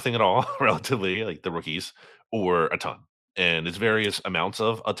paid nothing at all, relatively, like the rookies, or a ton. And it's various amounts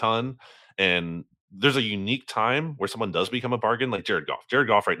of a ton. And there's a unique time where someone does become a bargain, like Jared Goff. Jared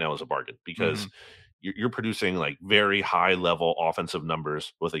Goff right now is a bargain because you're producing like very high level offensive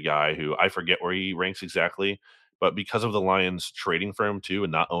numbers with a guy who I forget where he ranks exactly. But because of the Lions trading for him too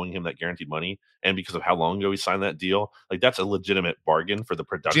and not owing him that guaranteed money, and because of how long ago he signed that deal, like that's a legitimate bargain for the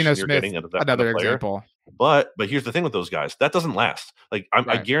production you're getting out of that another kind of player. Example. But here's the thing with those guys, that doesn't last. Like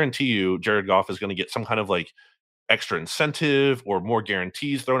I guarantee you, Jared Goff is going to get some kind of like extra incentive or more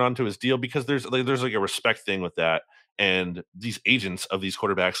guarantees thrown onto his deal, because there's like a respect thing with that. And these agents of these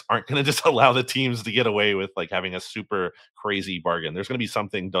quarterbacks aren't going to just allow the teams to get away with like having a super crazy bargain. There's going to be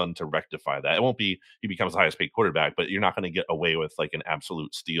something done to rectify that. It won't be he becomes the highest paid quarterback, but you're not going to get away with like an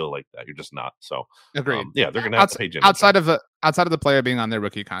absolute steal like that. You're just not. So agreed. They're going to have to pay Jim outside of the player being on their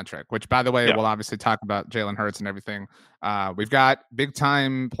rookie contract, which by the way, we'll obviously talk about Jalen Hurts and everything. We've got big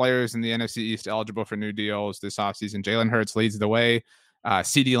time players in the NFC East eligible for new deals this offseason. Jalen Hurts leads the way.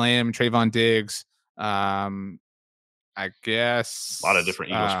 CeeDee Lamb, Trayvon Diggs. I guess a lot of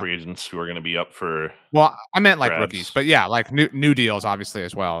different Eagles free agents who are going to be up for. Well, I meant like grabs. Rookies, but yeah, like new deals obviously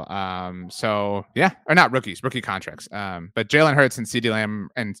as well. So yeah, or not rookies, rookie contracts. But Jalen Hurts and CeeDee Lamb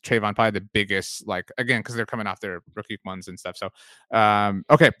and Trayvon probably the biggest, like again because they're coming off their rookie ones and stuff. So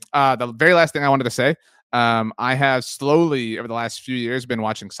okay, the very last thing I wanted to say. I have slowly over the last few years been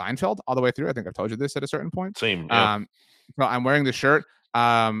watching Seinfeld all the way through. I think I've told you this at a certain point. Same. Yeah. So I'm wearing the shirt.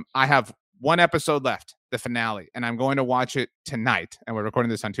 I have one episode left, the finale, and I'm going to watch it tonight. And we're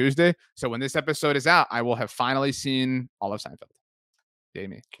recording this on Tuesday. So when this episode is out, I will have finally seen all of Seinfeld. Yay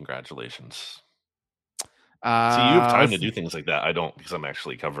me. Congratulations. See, you have time to do things like that. I don't, because I'm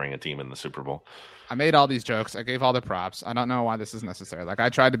actually covering a team in the Super Bowl. I made all these jokes. I gave all the props. I don't know why this is necessary. Like, I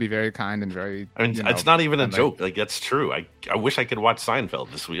tried to be very kind and very. I mean, it's not even a joke. Like, that's true. I wish I could watch Seinfeld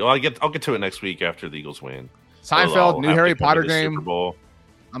this week. Well, I'll get to it next week after the Eagles win. Seinfeld, new Harry Potter game. Super Bowl.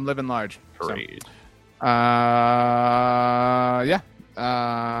 I'm living large. Parade. So. Yeah.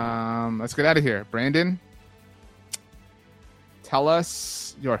 Let's get out of here. Brandon, tell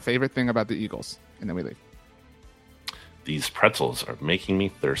us your favorite thing about the Eagles, and then we leave. These pretzels are making me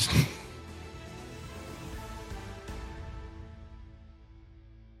thirsty.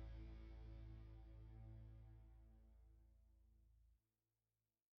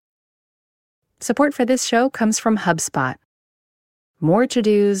 Support for this show comes from HubSpot. More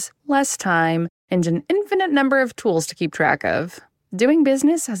to-dos, less time, and an infinite number of tools to keep track of. Doing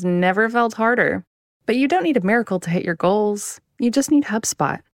business has never felt harder. But you don't need a miracle to hit your goals. You just need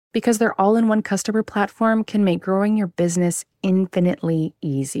HubSpot, because their all-in-one customer platform can make growing your business infinitely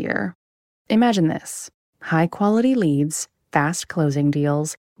easier. Imagine this: high-quality leads, fast closing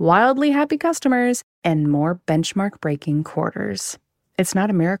deals, wildly happy customers, and more benchmark-breaking quarters. It's not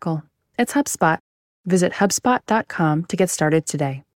a miracle. It's HubSpot. Visit HubSpot.com to get started today.